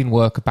had 8 in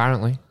work,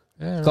 apparently.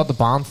 Yeah, He's got the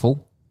barn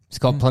full. He's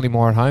got plenty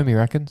more at home, he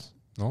reckons.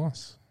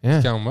 Nice. Yeah.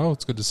 It's going well.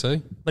 It's good to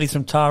see. But he's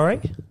from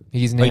Taree?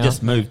 He's Or now he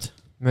just moved?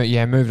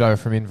 moved over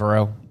from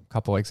Inverell a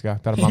couple of weeks ago,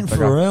 about a month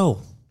ago.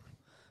 Inverell.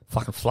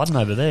 Fucking flooding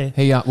over there.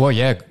 He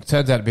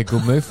turns out to be a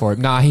good move for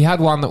him. Nah, he had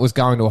one that was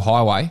going to a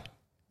highway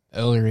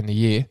earlier in the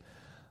year,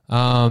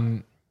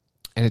 and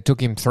it took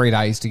him 3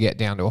 days to get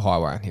down to a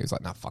highway, and he was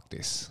like, "Nah, fuck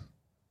this,"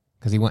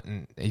 because he went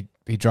and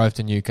he drove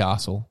to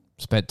Newcastle,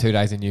 spent 2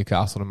 days in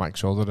Newcastle to make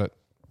sure that it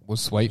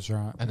was sweet, That's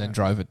right, and then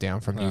drove it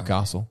down from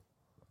Newcastle.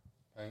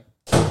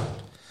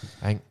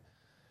 Thank.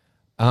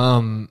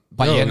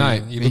 But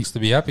he looks to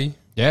be happy.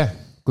 yeah,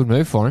 good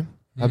move for him,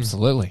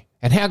 absolutely.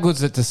 And how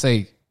good's it to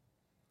see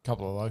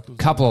Couple of locals.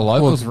 couple of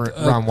locals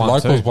run one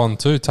Locals too?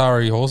 1-2.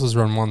 Taree horses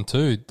run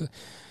 1-2.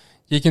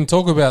 You can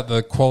talk about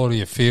the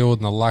quality of field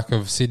and the lack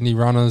of Sydney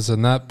runners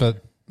and that,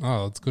 but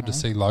it's good to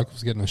see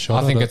locals getting a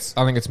shot. I think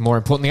at it's more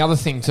important. The other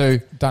thing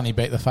too, Dunny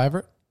beat the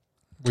favourite.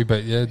 we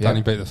beat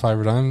Dunny beat the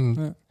favourite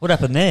home. What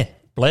happened there?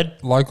 Bled?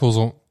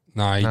 Locals,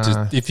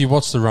 just if you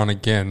watch the run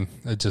again,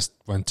 it just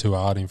went too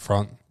hard in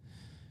front.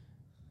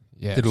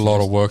 yeah, Did a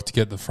lot of work to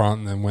get the front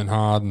and then went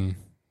hard and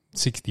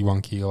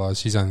 61 kilos.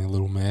 She's only a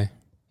little mare.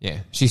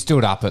 Yeah, she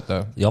stood up at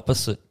the. The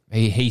opposite.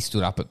 He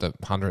stood up at the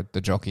 100. The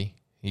jockey.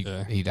 He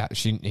Yeah.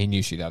 he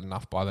knew she'd had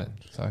enough by then.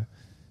 So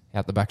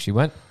out the back she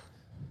went.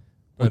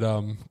 But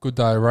good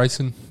day of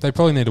racing. They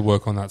probably need to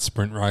work on that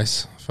sprint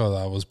race. I felt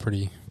that was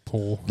pretty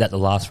poor. Is that the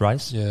last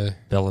race? Yeah.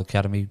 Bell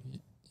Academy.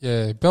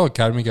 Yeah, Bell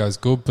Academy goes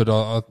good, but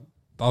I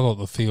thought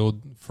the field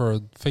for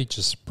a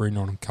feature sprint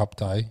on Cup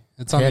Day,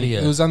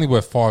 it was only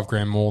worth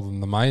 $5,000 more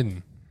than the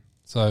maiden.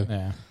 So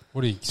Yeah,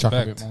 what do you chuck a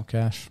expect? bit more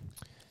cash.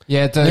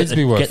 Yeah, Needs to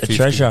be worth Get the 50.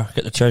 treasure.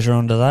 Get the treasure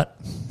onto that.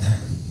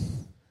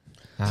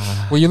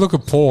 Well, you look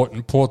at Port,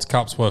 and Port's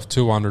Cup's worth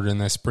 200,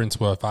 and their sprint's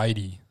worth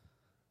 80,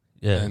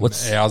 Yeah. and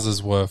ours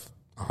is worth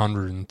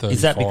 135.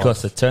 Is that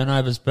because the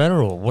turnover's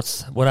better, or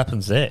what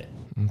happens there?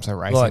 it's a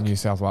Racing New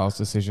South Wales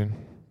decision.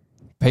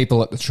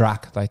 People at the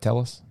track, they tell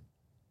us.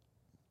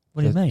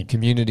 What do you The mean?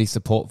 Community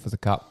support for the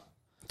Cup.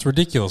 It's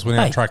ridiculous when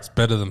our Hey. track's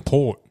better than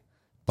Port.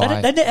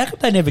 How come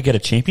they never get a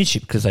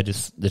championship because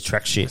the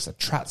track shit? The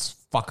track's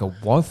fucking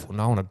woeful.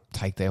 No one would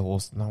take their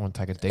horse. No one would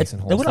take a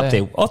decent horse. They went up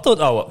there. I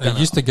thought, It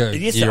used to go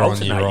it used year to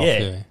on, year alternate, off, yeah.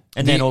 yeah.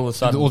 And then all of a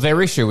sudden, Well,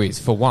 their issue is,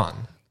 for one,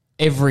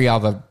 every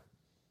other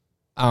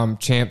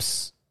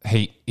champs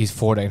heat is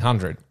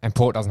 1,400, and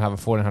Port doesn't have a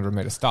 1,400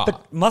 metre start.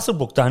 but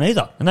Musclebook don't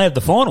either, and they have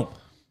the final.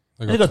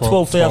 They got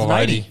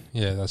 12,080.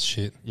 Yeah, that's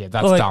shit. Yeah,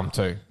 that's Well, dumb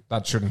too.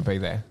 That shouldn't be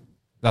there.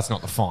 That's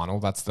not the final.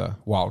 That's the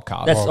wild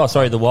card.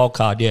 The wild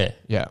card. Yeah,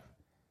 yeah.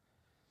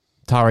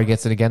 Tari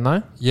gets it again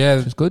though. Yeah,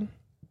 Which is good.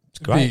 it's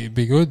great.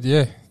 Be good,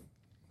 yeah.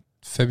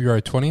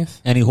 February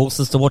 20th. Any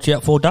horses to watch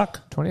out for, Duck?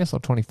 20th or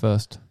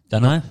 21st?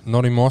 Don't know.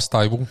 Not in my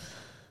stable.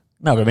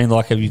 No, but I mean,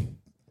 like, have you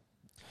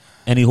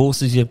any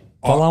horses you're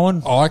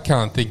following? I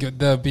can't think.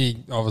 There'll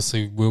be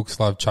obviously Wilkes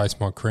Love Chase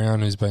My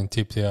Crown, who's been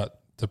tipped out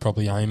to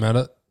probably aim at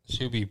it.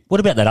 She'll be What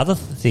about that other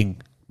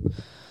thing?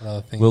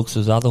 another thing.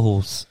 Wilkes' other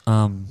horse.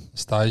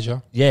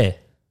 Stasia. Yeah.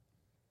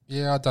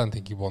 Yeah, I don't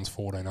think he wants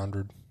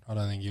 1,400. I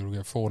don't think he'll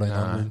get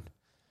 1,400.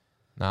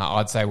 No,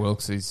 I'd say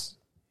Wilkes is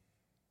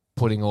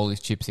putting all his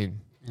chips in.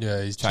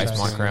 Yeah, he's Chase my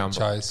chasing crown.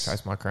 Chase.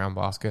 Chase my crown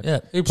basket. Yeah.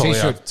 He'll probably She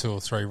have should- 2 or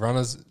 3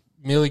 runners.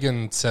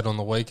 Milligan said on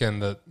the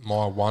weekend that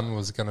my one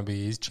was going to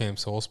be his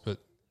champ's horse, but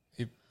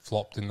it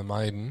flopped in the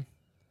maiden.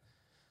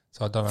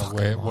 So I don't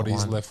know what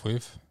he's One. left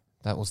with.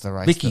 That was the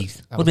race. Vicky's.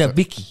 that What was about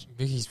Vicky?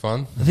 Vicky's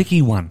fun.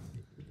 Vicky won.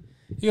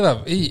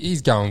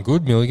 He's going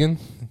good, Milligan.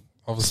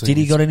 Obviously, Did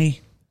he got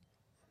any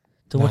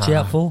to watch Nah.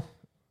 out for?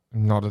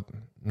 Not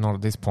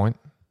at this point.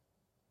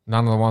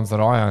 None of the ones that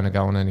I own are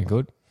going any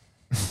good.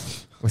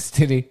 With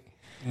Stiddy,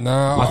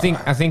 No, I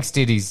think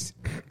Stiddy's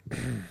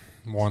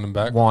winding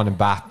back. winding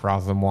back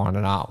rather than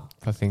winding up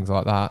for things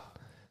like that. I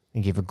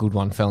think if a good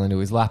one fell into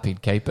his lap,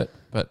 he'd keep it.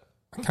 But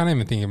I can't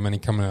even think of many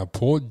coming out of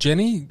Port.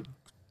 Jenny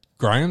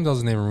Graham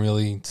doesn't even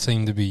really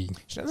seem to be.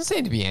 she doesn't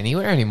seem to be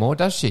anywhere anymore,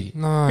 does she?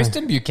 No.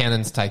 Kristen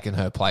Buchanan's taken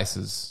her place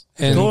as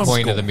And- the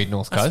queen of the Mid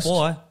North That's Coast.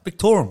 why.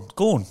 Victorian,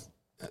 gone.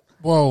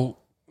 Well,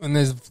 and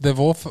they've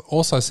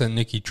also sent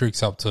Nikki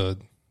Tricks up to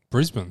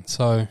Brisbane,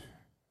 so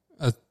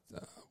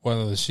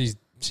whether she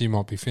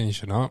might be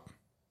finishing up.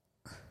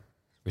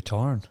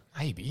 Retiring.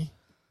 Maybe.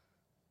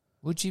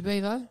 Would she be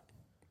though?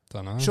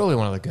 Don't know. Surely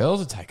one of the girls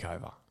would take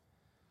over.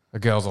 The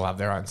girls will have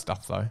their own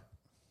stuff though.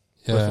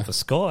 Yeah, Working for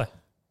Sky.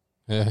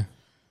 yeah,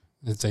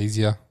 it's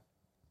easier.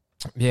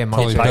 Yeah,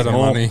 Probably money. better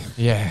more. money.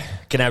 Yeah.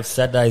 Can have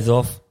Saturdays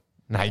off.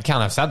 No, you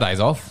can't have Saturdays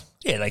off.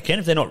 Yeah, they can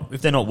if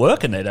they're not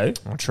working. They do.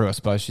 Well, true, I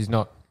suppose she's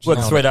not. Work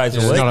 3 days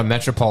She's a week. not a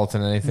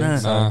metropolitan or anything. No.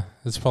 So Nah,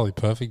 it's probably a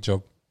perfect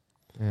job.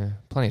 yeah,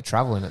 plenty of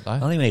travel in it though. I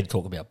think we need to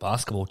talk about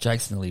basketball.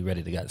 Jake's nearly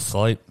ready to go to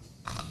sleep.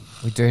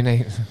 We do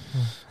need.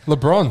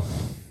 LeBron,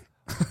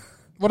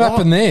 what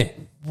happened there?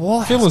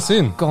 What Fill us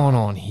in. gone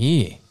on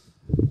here?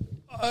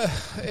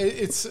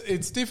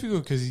 It's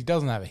difficult because he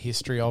doesn't have a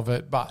history of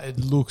it, but it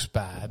looks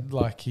bad.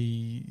 Like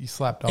he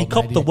slapped He old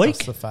copped matey the across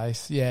week? the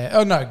face. Yeah.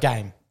 Oh no,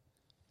 game.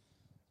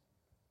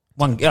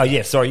 Oh,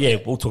 yeah, sorry. Yeah,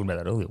 we were talking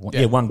about that earlier.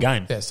 One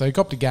game. Yeah, so he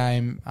copped a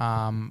game.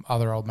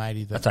 Other old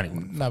matey that That's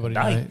only nobody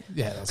day. knows.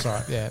 Yeah, that's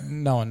right. Yeah,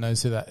 no one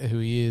knows who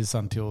he is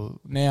until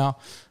now.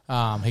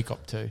 He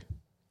copped 2.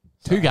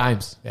 2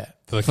 games Yeah.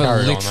 For for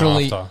carry on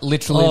literally after.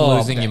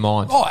 losing your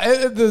mind.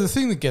 Oh, the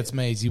thing that gets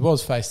me is he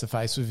was face to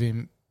face with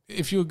him.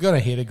 If you were going to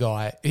hit a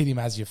guy, hit him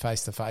as you're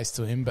face to face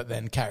to him, but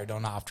then carried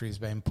on after he's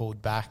been pulled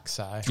back.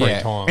 So Three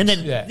Yeah. times. And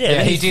then, Yeah.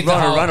 then he he's did the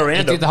run whole. around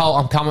He did him. the whole.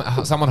 I'm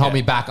coming. Someone hold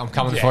me back. I'm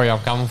coming for you. I'm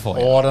coming for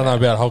you. Oh, I don't know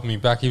about holding me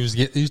back. He was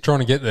trying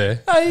to get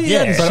there. no, he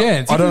had his but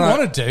chance. I If he don't know.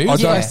 wanted to, I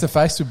he's don't- face to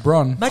face with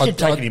Bron. Imagine I-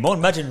 taking him on.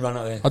 Imagine running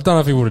out there. I don't know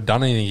if he would have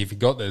done anything if he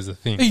got there. Is the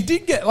thing. He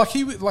did get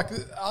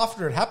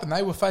after it happened,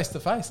 they were face to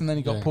face, and then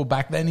he got pulled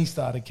back. Then he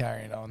started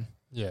carrying on.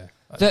 Yeah.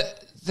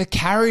 The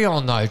carry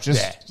on though,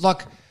 just Yeah.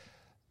 like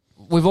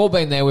we've all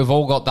been there. We've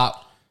all got that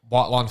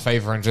white line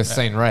fever and just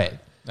seen red.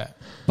 Yeah.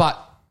 But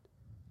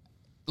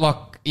like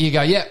you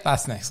go, yeah,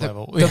 That's next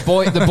level.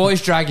 the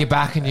boys drag you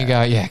back, and you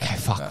go, yeah, okay,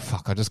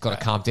 fuck, I just got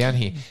to calm down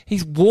here.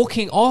 He's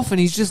walking off, and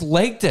he's just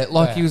legged it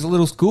like he was a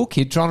little school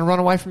kid trying to run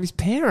away from his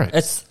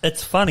parents.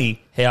 It's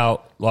funny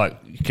how like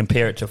you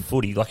compare it to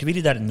footy. Like if he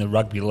did that in the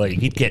rugby league,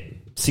 he'd get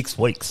 6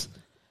 weeks.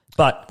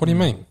 But What do you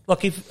mean?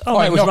 like if Oh,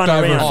 mate he was knocked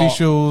running over around,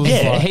 officials.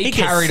 yeah, like- he he'd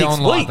get carried 6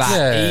 on like weeks.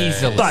 that Yeah.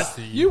 easily. But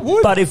you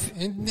would. but if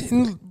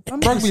In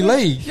rugby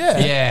league. yeah.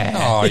 yeah,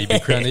 Oh, you'd be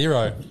crowned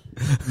hero.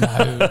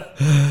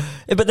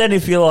 but then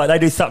if you're like they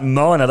do something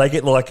minor, they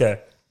get like a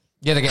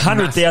yeah, they get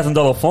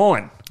 $100,000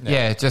 fine.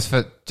 Yeah, just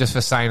for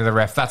saying to the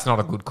ref, that's not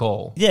a good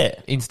call. Yeah.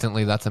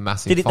 Instantly, that's a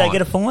massive Did fine. they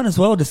get a fine as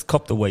well? Or just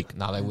copped a week.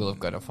 No, they will have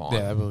got a fine.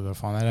 Yeah, they will go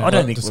find. They I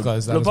don't think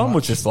disclose that. as LeBron was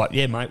much. just like,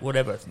 yeah, mate,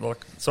 whatever. Like,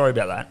 sorry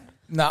about that.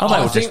 No, I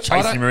I was just think- I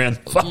chasing him don't- around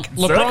fucking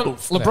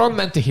circles. LeBron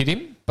meant to hit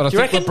him, but I Do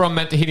you think reckon? LeBron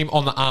meant to hit him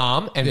on the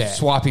arm and Yeah.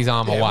 swipe his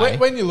arm Yeah, away.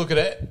 when you look at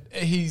it,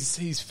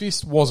 his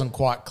fist wasn't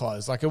quite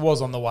closed. Like it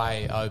was on the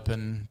way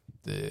open.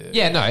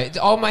 Yeah, no,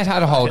 old mate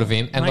had a hold of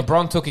him, and Mate.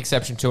 LeBron took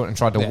exception to it and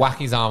tried to whack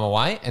his arm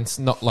away, and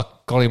not like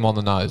got him on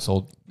the nose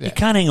or You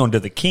can't hang on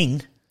to the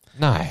king.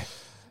 no.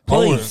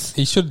 Please.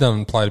 He should have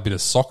done played a bit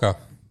of soccer.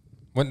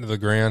 Went to the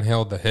ground,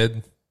 held the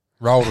head,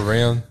 rolled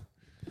around.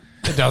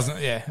 It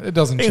doesn't. Yeah, it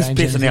doesn't He was change.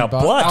 pissing anything, out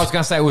but blood. I was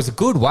going to say it was a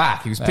good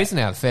whack. He was pissing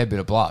out a fair bit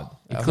of blood.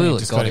 He I think clearly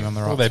just got him. on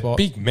the right Well, they're spot.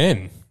 big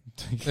men.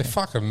 They're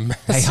fucking They are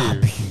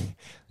massive. big.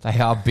 They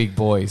are big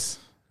boys.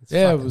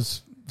 Yeah, it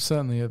was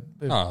certainly a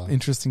Oh.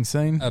 interesting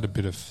scene. Add a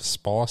bit of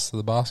spice to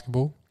the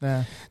basketball.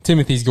 Yeah.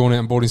 Timothy's gone out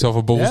and bought himself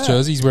a Bulls Yeah.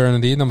 jersey. He's wearing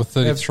it here, number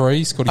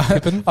 33, Scottie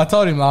Pippen. I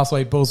told him last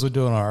week Bulls were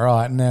doing all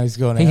right, and now he's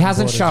gone. He out and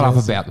hasn't bought a shut up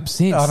jersey. about them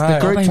since. I know. The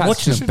group I mean, chat's what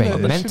just should been have-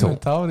 mental. should have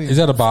told him. Is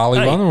that a Barley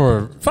Hey. one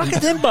or Fucking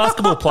them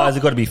basketball players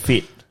have got to be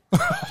fit.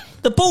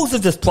 The Bulls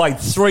have just played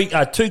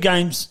 2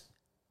 games,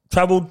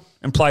 travelled,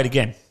 and played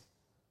again.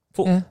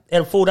 Out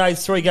of 4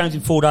 days, 3 games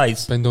in 4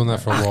 days. been doing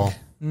that for a while?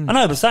 I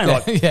know, but saying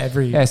like, yeah,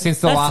 every Yeah, since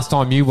the last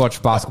time you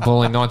watched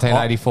basketball in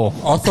 1984.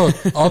 I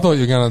thought you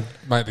were going to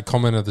make the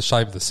comment of the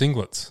shape of the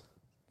singlets.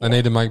 They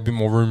need to make a bit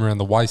more room around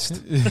the waist.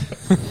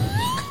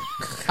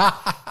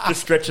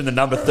 just stretching the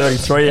number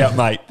 33 out,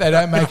 mate. they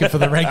don't make it for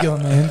the regular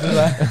man, do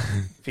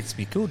they? Fits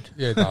me good.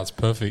 Yeah, no, it's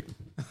perfect.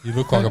 You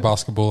look like a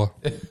basketballer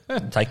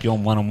Take you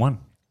on one-on-one.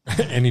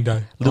 any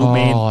day.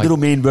 Little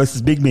man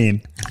versus big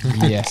man.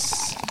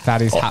 Yes,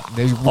 that is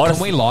happening. Can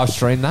Honestly- we live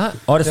stream that?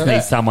 I just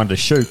need someone to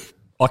shoot.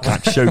 I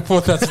can't shoot.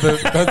 Well, that's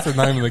the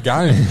name of the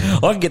game.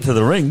 I can get to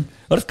the ring.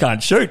 I just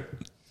can't shoot.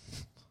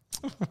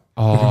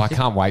 Oh, I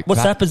can't wait.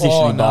 What's that position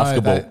Oh in no,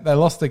 basketball? they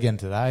lost again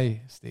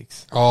today.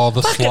 Sticks. Oh,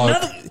 the slope.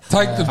 another-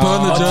 Burn the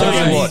I'll tell you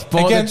jersey. what. Bought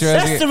the Against-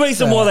 jersey. That's the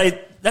reason why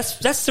they.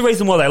 That's the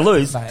reason why they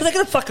lose. Because they're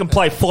going to fucking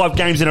play 5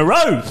 games in a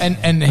row.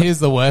 And here's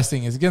the worst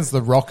thing: is against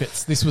the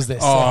Rockets. This was their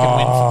second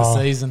win for the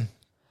season.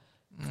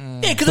 Yeah,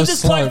 because The they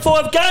just played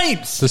slope. 5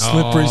 games The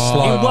slippery in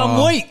slope.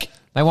 1 week.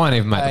 They won't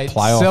even make They the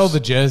playoffs. sell the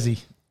jersey.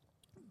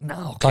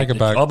 No, Take it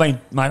back. I've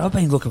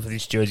been looking for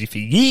this jersey for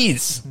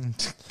years.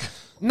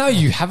 No,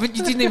 you haven't.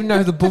 You didn't even know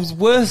who the Bulls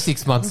were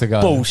 6 months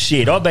ago.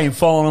 Bullshit. I've been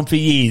following them for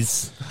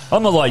years.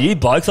 I'm not like you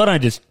blokes. I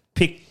don't just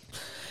pick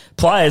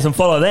players and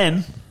follow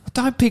them.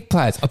 Don't pick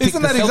players. I picked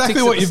Isn't the that Celtics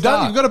exactly at what the you've done?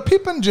 start. You've got a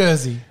Pippen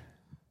jersey.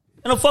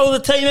 And I've followed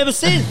the team ever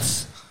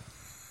since.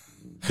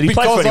 Did he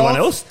play Because for anyone of-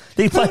 else?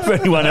 Did he play for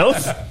anyone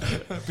else?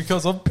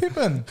 Because of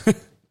Pippen.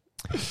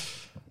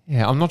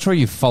 Yeah, I'm not sure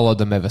you've followed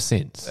them ever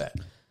since.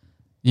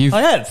 You've,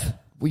 I have.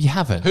 well, you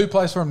haven't. Who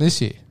plays for him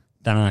this year?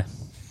 Don't know.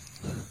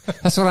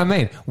 That's what I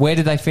mean. Where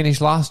did they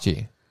finish last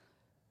year?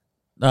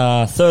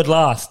 Third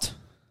last.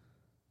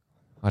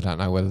 I don't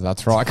know whether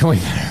that's right. Can we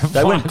verify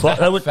They went. that?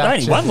 They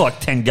only won like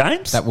 10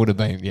 games. That would have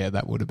been,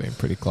 that would have been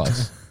pretty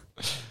close.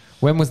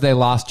 When was their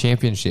last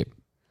championship?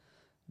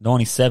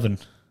 97.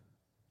 Can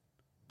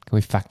we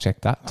fact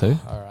check that too?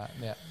 All right,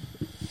 yeah.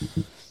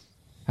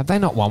 Have they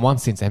not won one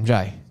since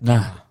MJ?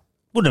 Nah.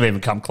 Wouldn't have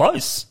even come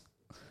close.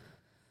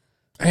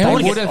 They I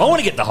want would to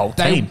have- get the whole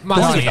They team. I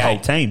must want to get the have- whole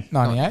team.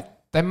 98.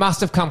 They must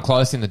have come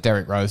close in the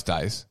Derrick Rose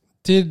days.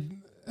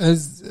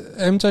 Has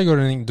MJ got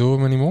anything to do with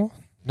him anymore?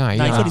 No, No, he's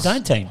got his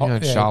own team. You know,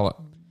 Yeah. Charlotte.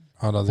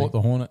 Oh, does he? Bought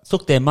the Hornets.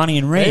 Took their money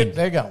and ran.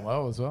 They're going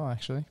well as well,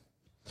 actually.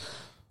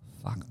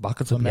 Fuck,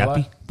 Buckets will be LaMelo?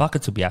 happy.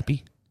 Buckets will be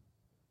happy.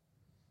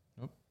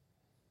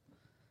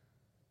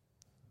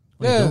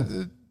 What are you Yeah,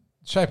 doing?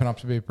 it's shaping up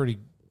to be a pretty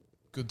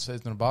good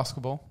season of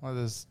basketball. Like,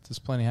 there's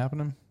plenty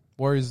happening.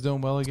 Warriors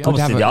doing well again.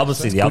 Obviously, have the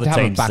Good other to have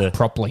it teams. back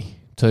properly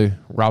too,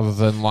 rather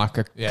than like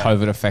a Yeah.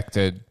 COVID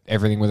affected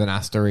everything with an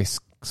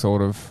asterisk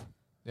sort of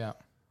Yeah.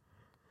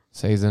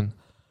 season.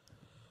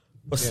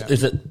 Yeah.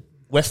 Is it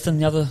Western,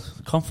 the other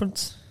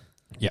conference?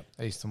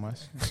 East and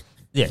West.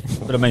 Yeah,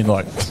 but I mean,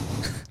 like,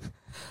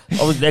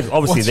 obviously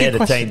What's they're your the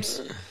question?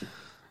 teams.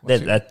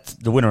 That's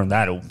the winner of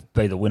that will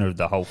be the winner of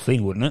the whole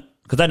thing, wouldn't it?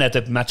 Because they don't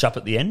have to match up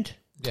at the end.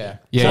 Yeah.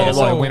 Yeah, So, so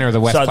like- the winner of the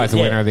West so plays the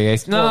yeah. winner of the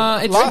East. No, Well,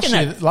 it's Last reckon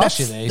year, that- last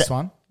year that's- the East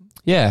one.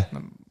 yeah.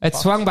 It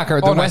swung back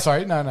at the Oh, no, West.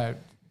 sorry. No.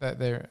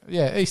 They're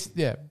East.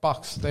 Yeah,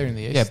 Bucks. They're in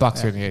the East. Yeah,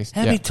 Bucks are in the East.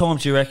 How Yeah. many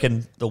times do you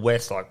reckon the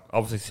West, like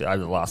obviously over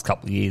the last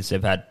couple of years,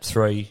 they've had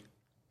three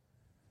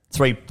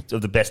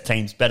of the best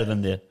teams better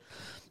than the East?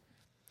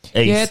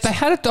 Yeah, they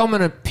had a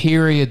dominant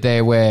period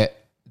there where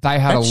they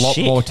had That's a lot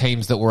shit. more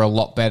teams that were a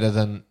lot better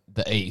than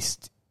the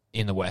East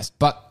in the West.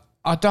 But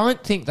I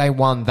don't think they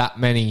won that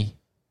many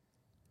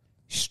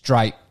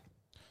straight.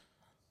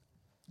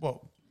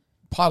 Well,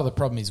 part of the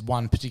problem is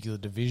one particular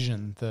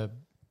division.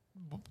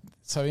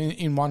 So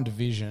in one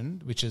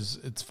division, which is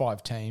it's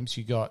 5 teams,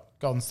 you got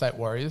Golden State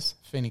Warriors,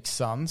 Phoenix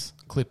Suns,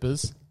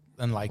 Clippers,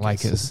 and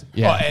Lakers.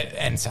 Yeah. Oh,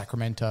 and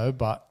Sacramento,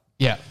 but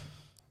Yeah.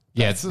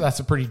 Yeah, that's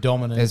a pretty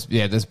dominant.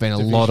 there's been a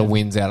lot of division.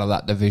 wins out of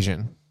that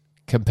division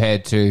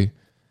compared to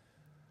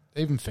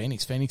Even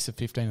Phoenix are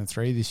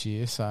 15-3 this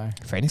year. So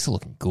Phoenix are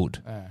looking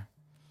good. yeah.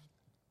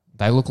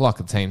 They look like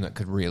a team that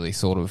could really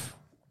sort of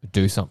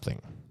do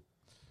something.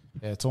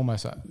 It's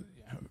almost a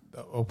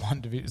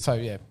one division. So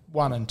yeah,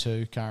 1 and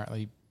 2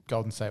 currently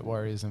Golden State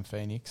Warriors and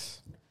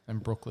Phoenix,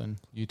 and Brooklyn,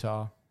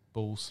 Utah,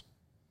 Bulls,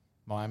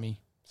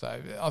 Miami. So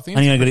I think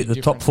And it's you're going to pretty get the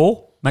different. top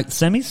 4, make the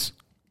semis.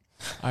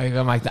 Are you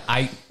going to make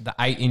the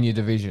eight in your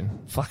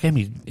division? Fuck him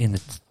in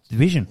the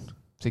division.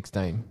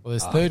 16. Well,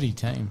 there's 30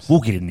 teams. We'll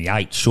get in the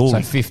 8, So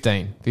surely.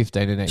 15.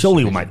 15 in each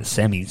Surely we'll division.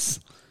 make the semis.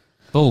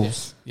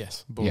 Bulls.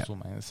 Yes, Bulls Yeah. will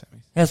make the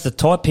semis. How's the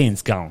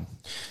Taipans going?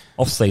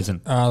 Off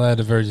season. They had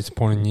a very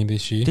disappointing year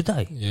this year. Did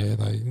they? Yeah,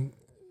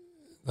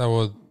 they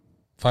were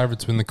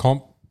favourites to win the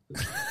comp.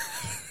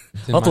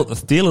 I thought the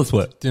Steelers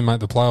were. Didn't make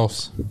the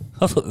playoffs.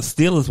 I thought the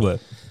Steelers were.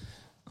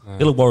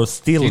 Illawarra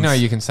Steelers. Do you know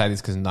you can say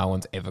this because no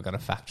one's ever going to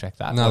fact check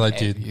that? No, they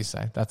Whatever did. You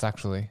say that's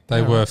actually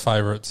They were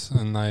favourites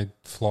and they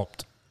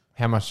flopped.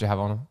 how much do you have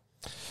on them?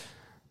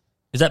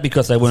 Is that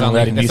because they weren't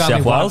allowed in New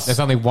South Wales? There's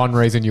only one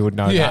reason you would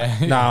know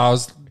that. No, I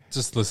was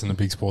just listening to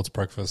Big Sports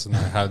Breakfast and they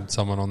had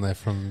someone on there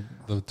from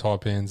the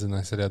Taipans and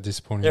they said how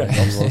disappointing the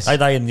year was. Are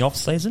they in the off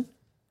season?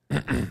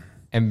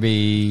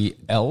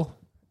 NBL.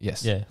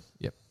 Yes. Yeah.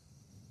 Yep.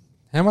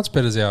 How much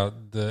better is the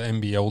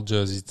NBL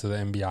jerseys to the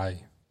NBA?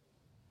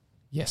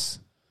 Yes.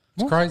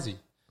 It's crazy.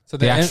 So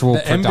The actual the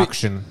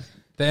production.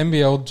 The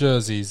NBL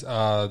jerseys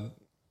are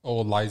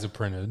all laser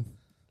printed,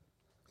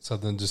 so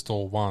they're just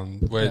all one.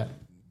 Where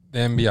the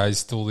NBA is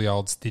still the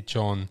old stitch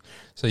on.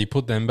 So you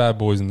put them bad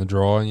boys in the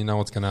dryer, you know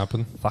what's going to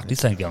happen. Fuck,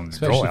 this ain't going to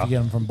Especially if dry. you get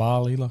them from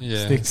Bali, like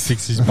Yeah, sticks.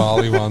 60s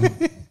barley one.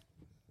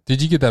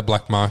 Did you get that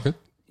black market?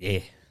 Yeah,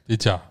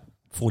 Did ya?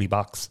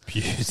 $40.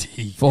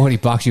 Beauty.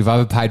 $40. You've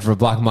overpaid for a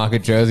black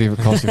market jersey if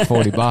it costs you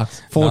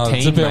 $40. 14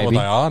 it's about what maybe.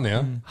 they are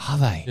now. Are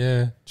they?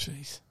 Yeah,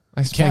 Jeez.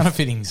 I used to pay-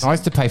 Counterfeitings. I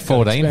used to pay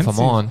 14 for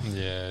Expensive. mine.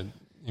 yeah.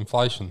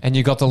 Inflation. And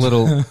you got the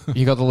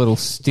little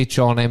stitch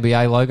on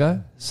NBA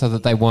logo so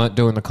that they weren't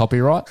doing the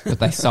copyright, but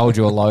they sold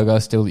you a logo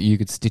still that you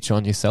could stitch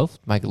on yourself,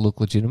 make it look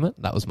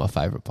legitimate. That was my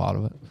favourite part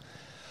of it.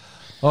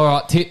 All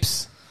right,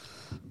 tips.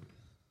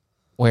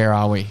 Where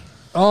are we?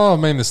 Oh, I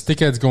mean, the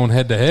stickhead's gone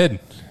head to head.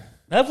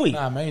 Have we?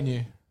 Nah, me and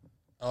you.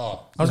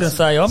 Oh, I was going to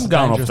say, I'm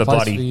going off Dangerous the place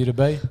for bloody, you to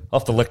be.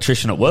 off the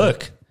electrician at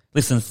work.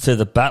 Listens to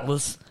the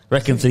Battlers.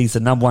 Reckons that he's the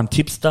number one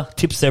tipster.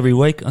 Tips every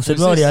week. I said,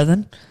 Who's rightio this?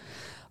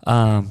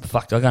 then.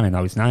 Fuck, I don't even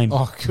know his name.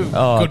 Oh, good,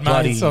 Oh, good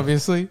bloody- mates,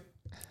 obviously.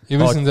 he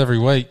listens every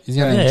week. He's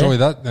going to Yeah. enjoy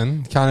that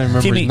then. Can't even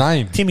remember his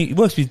name. Timmy, he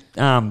works with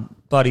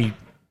buddy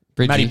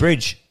Bridgie. Matty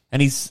Bridge,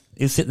 and he's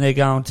sitting there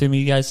going to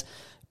me. He goes,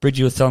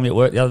 Bridgie was telling me at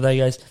work the other day. He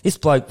goes, this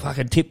bloke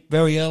fucking tipped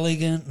very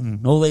elegant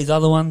and all these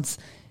other ones.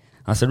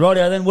 I said,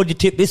 rightio then, what'd you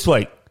tip this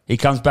week? He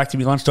comes back to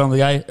me lunchtime of the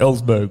day,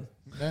 Ellsberg.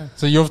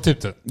 So you've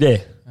tipped it. Yeah.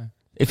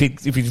 If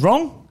he's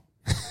wrong,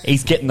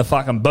 he's getting the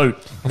fucking boot,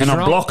 and I'm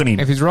Wrong- blocking him.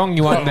 If he's wrong,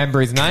 you won't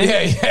remember his name.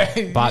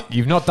 Yeah. But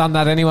you've not done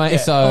that anyway,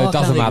 so Oh, I it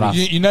doesn't can't matter.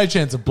 You no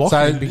chance of blocking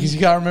So- him because you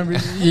can't remember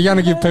his You're going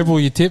to give people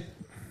your tip?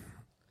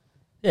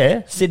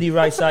 Yeah, Sydney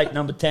Race 8,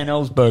 number 10,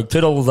 Ellsberg,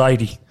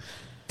 $2.80.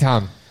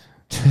 Come.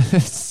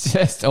 It's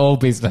just all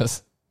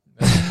business.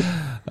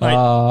 Mate,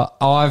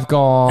 I've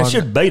gone. I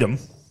should beat him.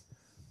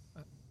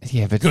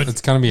 Yeah, but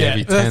It's going to be a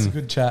heavy That's 10. a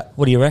good chat.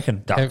 What do you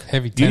reckon, Duck?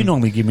 Heavy You 10.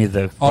 normally give me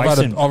the I've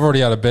racing. already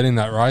had a bet in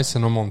that race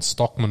and I'm on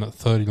Stockman at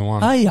 30 to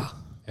 1. Oh, yeah.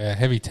 Yeah,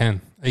 heavy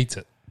 10. Eats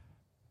it.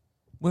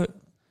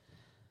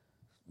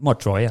 Might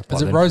dry out. by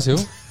Is it then. Rose Hill?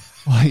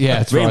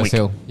 yeah, it's Randwick. Rose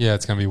Hill. Yeah,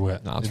 it's going to be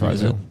wet. No, it's It'll be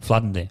Rose Hill.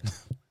 Flooding there.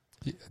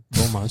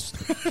 Almost.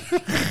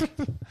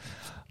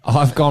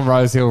 I've gone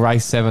Rosehill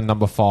Race 7,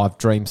 number 5,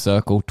 Dream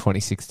Circle,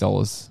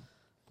 $26.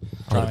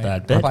 Not a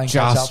bad bet. Playing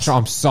Just, catch-ups.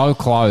 I'm so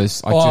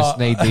close. I just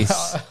need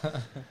this.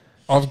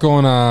 I've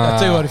gone. I'll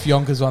tell you what, if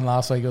Yonkers won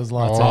last week, it was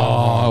lights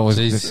out. Oh, it was,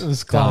 jeez. just It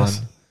was done.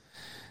 close.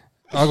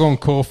 I've gone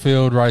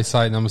Caulfield Race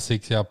 8, number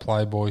 6. Our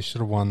Playboy should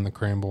have won the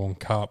Cranbourne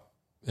Cup.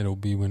 It'll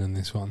be winning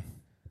this one.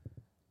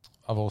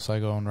 I've also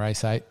gone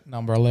race 8,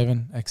 number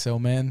 11, XL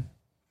Man.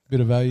 Bit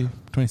of value,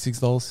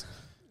 $26.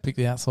 Pick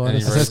the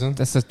outsiders. Any reason?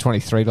 That says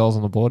 $23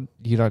 on the board.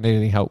 You don't need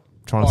any help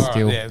trying to All right,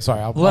 steal. yeah,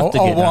 sorry, I'll, We'll have I'll, to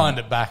I'll get, wind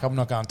it back. I'm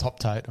not going top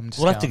tote. I'm just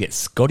We'll have to going- get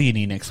Scotty in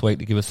here next week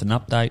to give us an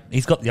update.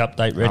 He's got the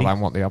update ready. I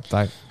don't want the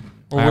update.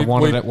 Well, I we-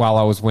 wanted we- it while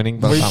I was winning,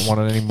 but I don't want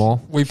it anymore.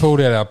 We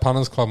pulled out our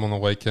punters club on the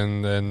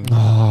weekend, and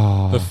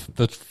Oh.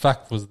 the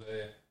fact was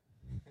there.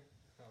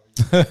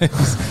 No,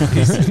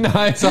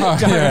 I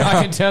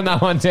can turn that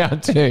one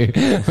down too.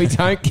 We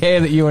don't care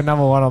that you were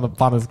number 1 on the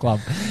punters club.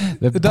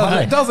 The,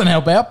 It doesn't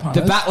help out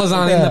punters. the battlers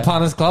aren't in the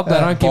punters club. They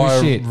don't give By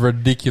a shit.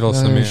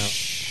 ridiculous amount.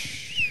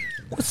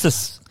 What's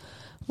this?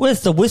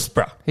 Where's the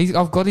Whisperer?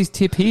 I've got his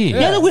tip here.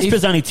 Yeah, the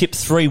Whisperer's only tipped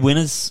 3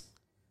 winners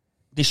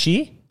this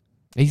year.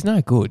 He's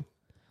no good.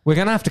 We're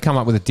going to have to come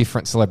up with a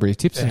different celebrity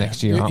tipster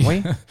next year, aren't we?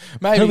 Who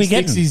Maybe we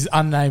Sticks getting? his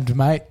unnamed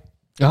mate.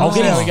 I'll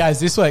See how he goes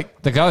this week.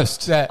 the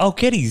ghost. I'll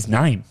get his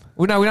name.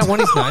 Well, no, we don't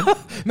want his name.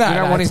 No, we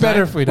don't want it's his better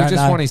name. if we don't just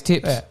know. want his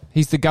tips. Yeah.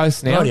 He's the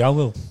ghost now. Righty, I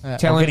will.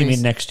 Tell I'll get him he's-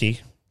 in next year.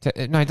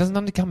 No, he doesn't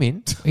have to come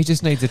in. He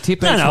just needs a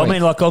tip. No, each no, I week.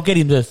 mean, like, I'll get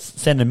him to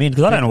send him in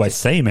because I don't always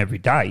see him every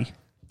day.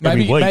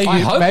 Every Maybe- week. maybe- I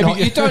hope maybe- not.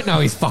 You don't know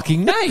his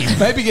fucking name.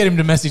 Maybe get him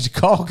to message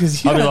Cole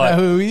because you I'll don't be like,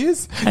 know who he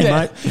is. "Hey,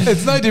 mate."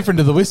 It's no different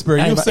to the Whisperer.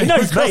 Hey, You'll mate. see He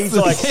knows him me. He's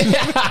across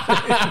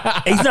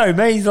like, the- he's no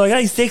me. He's like,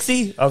 hey,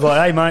 sexy. I was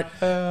like, hey, mate.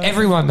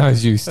 Everyone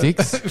knows you,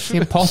 Sticks. It's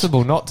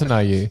impossible not to know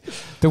you.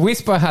 The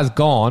Whisper has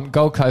gone.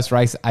 Gold Coast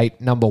Race 8,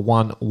 number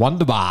 1,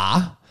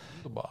 Wonderbar.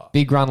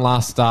 Big run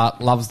last start.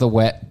 Loves the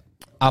wet.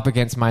 Up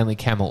against mainly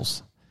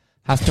camels.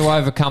 Has to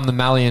overcome the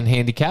Malian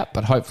handicap,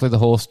 but hopefully the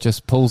horse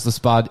just pulls the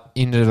spud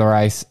into the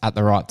race at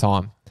the right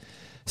time.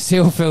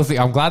 Still filthy.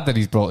 I'm glad that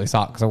he's brought this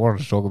up because I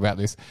wanted to talk about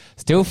this.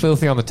 Still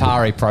filthy on the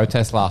Tari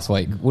protest last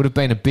week. Would have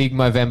been a big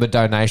Movember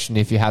donation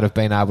if you had have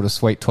been able to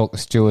sweet talk the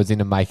stewards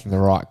into making the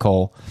right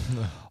call.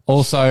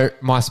 Also,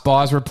 my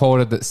spies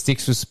reported that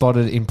Sticks was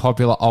spotted in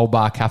popular Old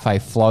Bar Cafe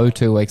Flow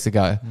 2 weeks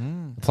ago.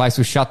 The place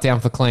was shut down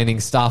for cleaning,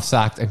 staff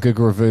sacked, and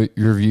Google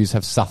reviews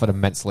have suffered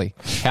immensely.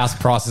 House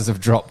prices have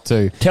dropped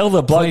too. Tell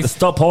the bloke Please- to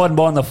stop hiding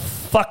behind the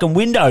fucking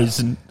windows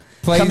and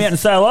Please- come out and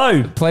say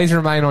hello. Please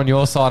remain on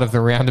your side of the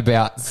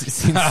roundabout.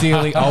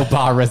 Sincerely, Old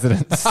Bar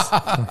residents.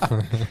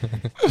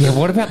 Yeah,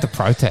 what about the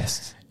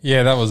protest?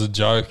 Yeah, that was a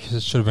joke.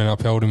 It should have been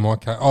upheld in my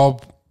case. Oh,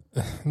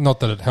 not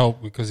that it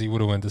helped because he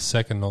would have went to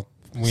second, not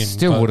win.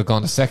 Still but would have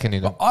gone to second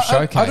in a I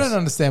showcase. don't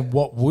understand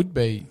what would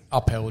be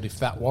upheld if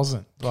that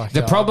wasn't. Like,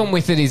 The problem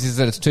with it is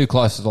that it's too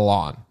close to the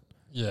line.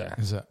 Yeah,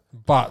 is it?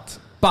 but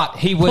But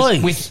he was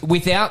Please.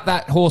 without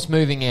that horse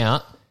moving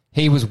out,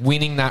 he was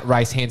winning that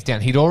race hands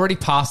down. He'd already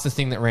passed the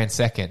thing that ran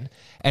second,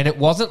 and it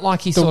wasn't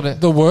like he sort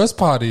of. the worst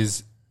part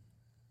is,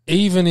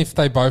 even if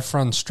they both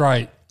run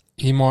straight,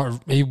 he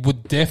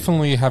would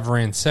definitely have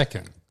ran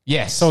second.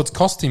 Yes, So it's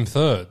cost him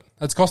third.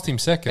 It's cost him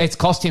second. it's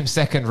cost him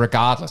second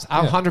regardless.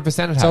 100%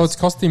 it has. So it's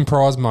cost him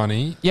prize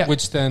money, Yeah.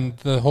 which then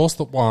the horse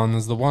that won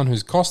is the one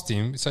who's cost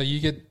him. So you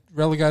get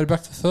relegated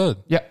back to third.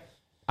 Yep,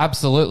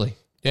 absolutely.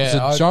 It's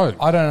a I, joke.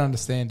 I don't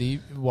understand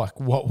like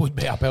what would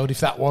be upheld if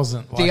that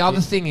wasn't. Like, The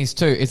other thing is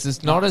too,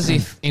 it's not as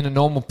if in a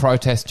normal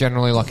protest,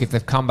 generally, like if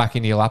they've come back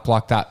into your lap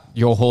like that,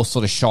 your horse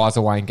sort of shies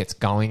away and gets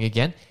going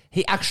again.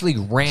 He actually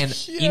ran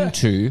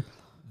into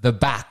the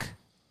back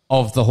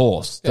of the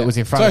horse that was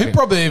in front so of he him.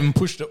 probably even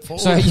pushed it forward.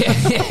 So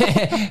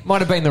yeah, might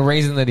have been the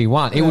reason that he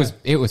won.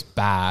 It was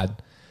bad.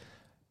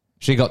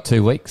 She got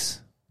 2 weeks.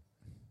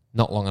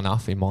 Not long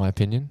enough, in my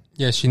opinion.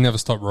 Yeah, she never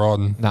stopped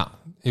riding. No,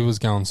 He was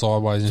going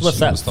sideways. And What's she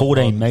that? never stopped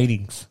 14 riding.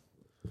 meetings.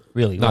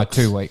 Really? no, Like,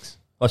 2 weeks.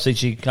 I see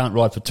she can't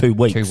ride for 2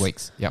 weeks. 2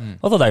 weeks. Yep.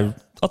 I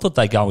thought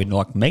they go in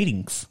like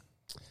meetings.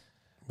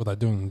 Were they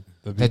doing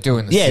the They're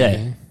doing the Yeah,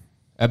 same.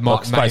 they, It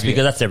Box might, space maybe.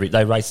 because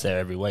they race there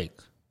every week.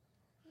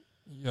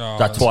 Yeah,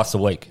 Like twice a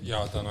week.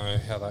 Yeah, I don't know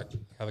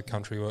how the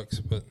country works,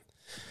 but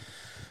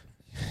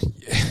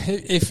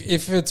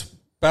if it's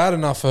bad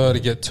enough for her to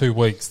get 2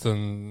 weeks,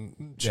 then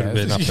it should have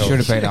been upheld. should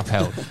have been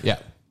upheld. Yeah,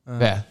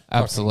 yeah,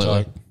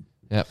 absolutely. joke.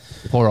 Yep.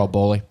 Poor old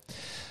Bawley.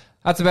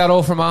 That's about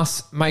all from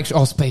us. Make sure.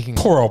 Oh, speaking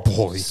Poor old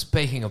boy.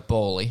 speaking of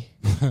Bawley,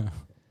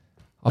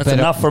 That's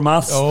enough from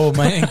us. oh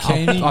man,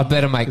 Keeney, I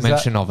better make Is that-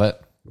 mention of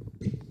it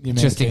You mean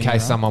just in Keeney,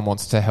 case right? someone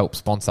wants to help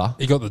sponsor.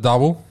 He got the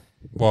double.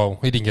 Well,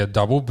 he didn't get a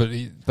double, but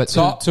But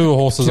two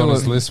horses on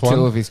his list. two One.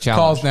 of his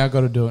Kyle's challenge. now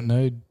got to do it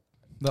nude.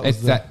 That was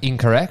Is that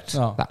incorrect?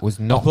 Oh. That was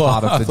not I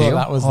thought- part of the I thought deal.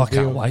 That was Oh, I the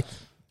deal. can't wait.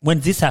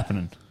 When's this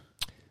happening?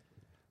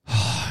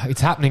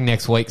 It's happening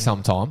next week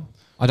sometime.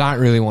 I don't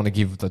really want to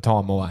give the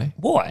time away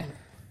Why?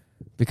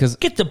 because,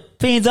 Get the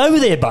fans over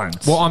there,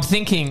 Bones. well, I'm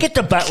thinking. Get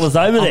the battlers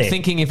over I'm there.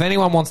 thinking if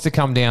anyone wants to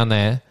come down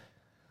there,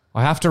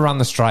 I have to run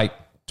the straight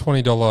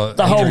 $20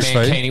 The whole entry fee.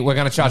 Mankini, we're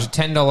going to charge a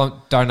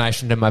 $10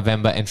 donation to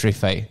Movember entry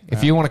fee.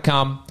 If you want to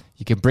come,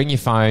 you can bring your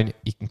phone,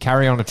 you can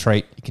carry on a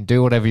treat, you can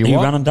do whatever you Are you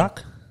want. running,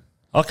 Duck?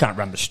 I can't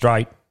run the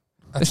straight.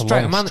 That's a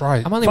Straight, long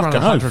straight. I'm only Fucking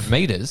running 100 oath.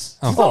 metres.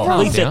 Oh,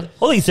 Calm he down.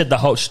 said the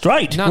whole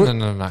straight. No,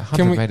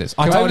 100 we- metres.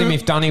 I can told we- him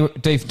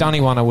if Dunny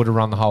won, I would have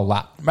run the whole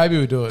lap. Maybe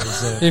we do it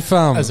as a, If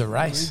as a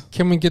race.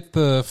 can we get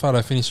the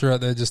photo finisher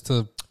out there just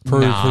to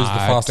prove No, who's the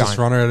fastest don't.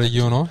 runner out of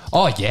you and I?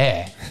 Oh,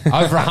 yeah.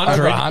 Over 100.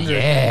 Over 100.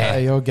 Yeah.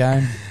 Your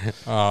game.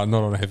 Not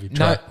on a heavy No,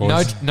 track. no,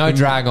 boys. no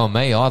drag on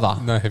me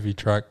either. No heavy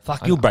track.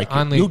 Fuck, you'll break it.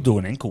 only- You'll do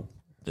an ankle.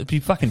 There'd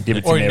be fucking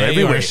divots Or in a there knee or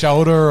everywhere. a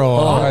shoulder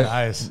or... Oh. who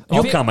knows?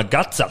 You'll come a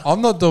guts up.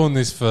 I'm not doing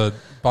this for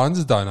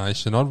Bones'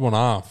 donation. I'd want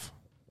half.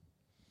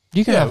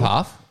 You can Yeah. have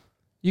half.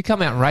 You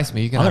come out and race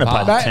me, you can I'm have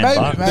gonna pay half. the Maybe-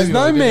 10 bucks. maybe- There's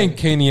no we'll do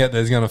Mankini out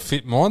there that's going to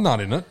fit my nut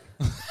in it.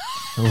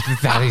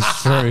 That is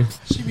true.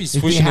 She'd be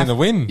swishing in the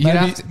wind. You'd Maybe,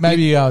 have to-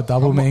 maybe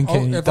double man I'll-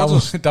 can if I'll double,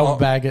 just- double I'll-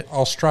 bag it.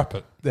 I'll strap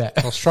it. Yeah.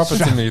 I'll strap it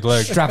to my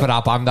leg. Strap it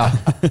up under.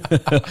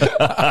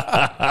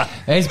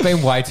 There's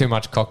been way too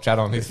much cock chat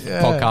on this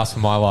podcast for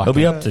my life. It'll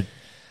be up to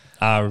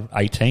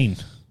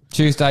R18.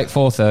 Tuesday,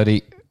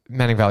 4:30,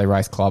 Manning Valley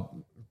Race Club.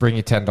 Bring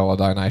your $10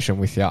 donation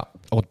with you,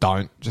 or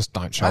just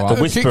don't show up.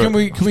 Whisper- Can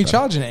we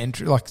charge an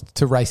entry like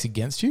to race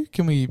against you?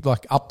 Can we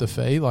like up the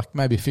fee, like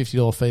maybe a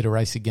 $50 fee to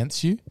race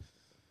against you?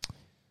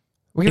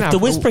 We can If the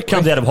have- Whisperer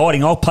comes out of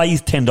hiding, I'll pay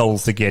his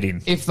 $10 to get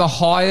in. if the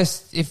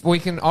highest, if we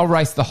can, I'll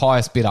race the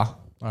highest bidder. All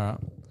right.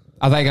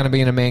 Are they going to be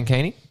in a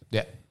Mankini?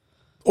 Yeah.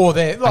 Or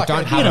they're like I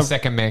don't have a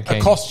second Mankini.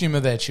 a costume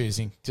of their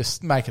choosing.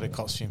 Just make it a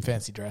costume,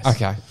 fancy dress.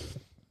 Okay,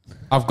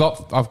 I've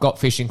got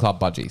fishing club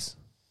budgies.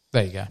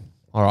 There you go.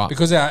 All right,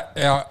 Because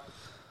our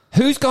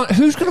who's going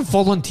to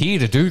volunteer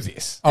to do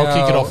this? I'll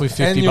kick it Our off with $50.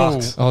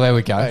 annual- Oh, there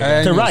we go.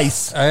 annual-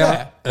 race?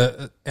 Our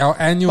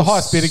annual The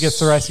highest bidder gets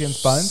to race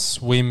against Bones.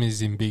 Swim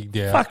is in big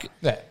doubt. Fuck.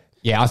 Yeah.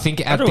 Yeah, I think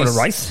I at don't want this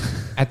to race.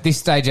 at this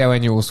stage, our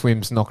annual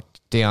swim's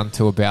knocked down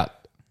to about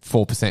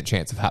 4%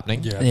 chance of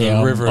happening. Yeah, Yeah,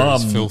 the river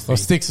is um, filthy. Well,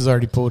 Sticks has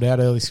already pulled out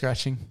early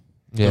scratching.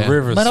 Yeah. The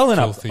river's Mate, I went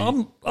filthy.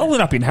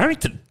 up in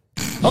Harrington.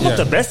 I'm not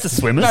the best of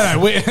swimmers.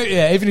 No,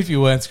 yeah, even if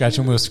you weren't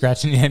scratching, we were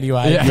scratching you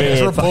anyway. Yeah,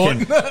 Just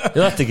reporting. fucking,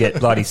 you'll have to get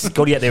bloody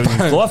Scotty out there with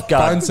his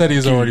lifeguard. Bone said he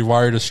was already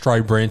worried a stray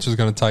branch was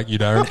going to take you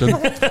to Harrington.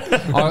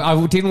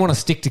 I didn't want to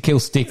stick to kill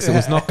sticks. It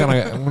was not going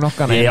to. We're not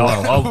going to. Yeah,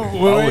 end well. We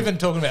were even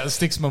talking about the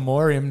Sticks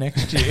Memoriam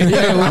next year.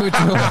 Yeah, we were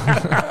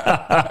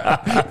talking-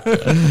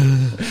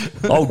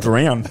 I'll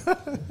drown.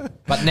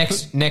 but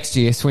next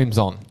year, swims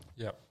on.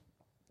 Yep.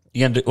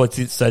 You gonna do, what's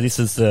it, so this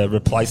is the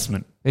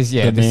replacement. This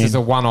The man. is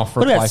a one-off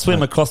What about replacement.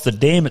 swim across the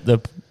dam at the...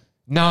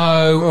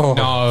 No,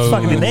 no, It's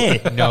fucking in there.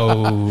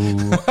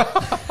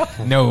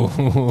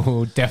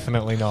 no,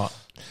 definitely not.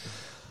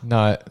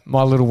 No,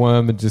 my little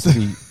worm would just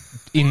be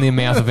in the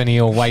mouth of an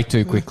eel way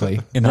too quickly.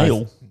 An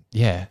eel?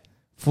 Yeah,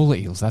 full of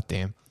eels. That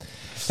damn.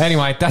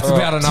 Anyway, that's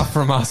about enough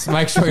from us.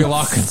 Make sure you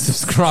like and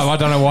subscribe. I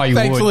don't know why you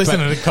Thanks would. for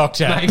listening but to Cock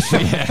Chat. make sure,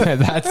 yeah,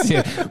 that's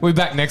it. We're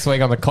back next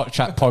week on the Cock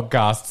Chat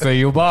podcast. See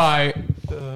you. Bye.